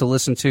shows to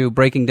listen to,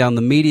 breaking down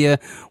the media.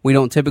 We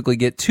don't typically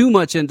get too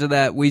much into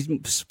that.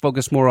 We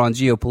focus more on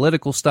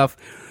geopolitical stuff.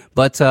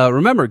 But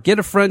remember, get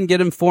a friend, get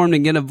informed,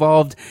 and get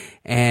involved.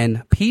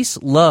 And peace,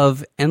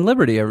 love, and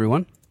liberty,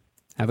 everyone.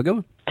 Have a good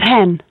one.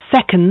 10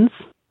 seconds.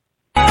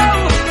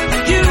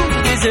 You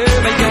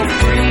deserve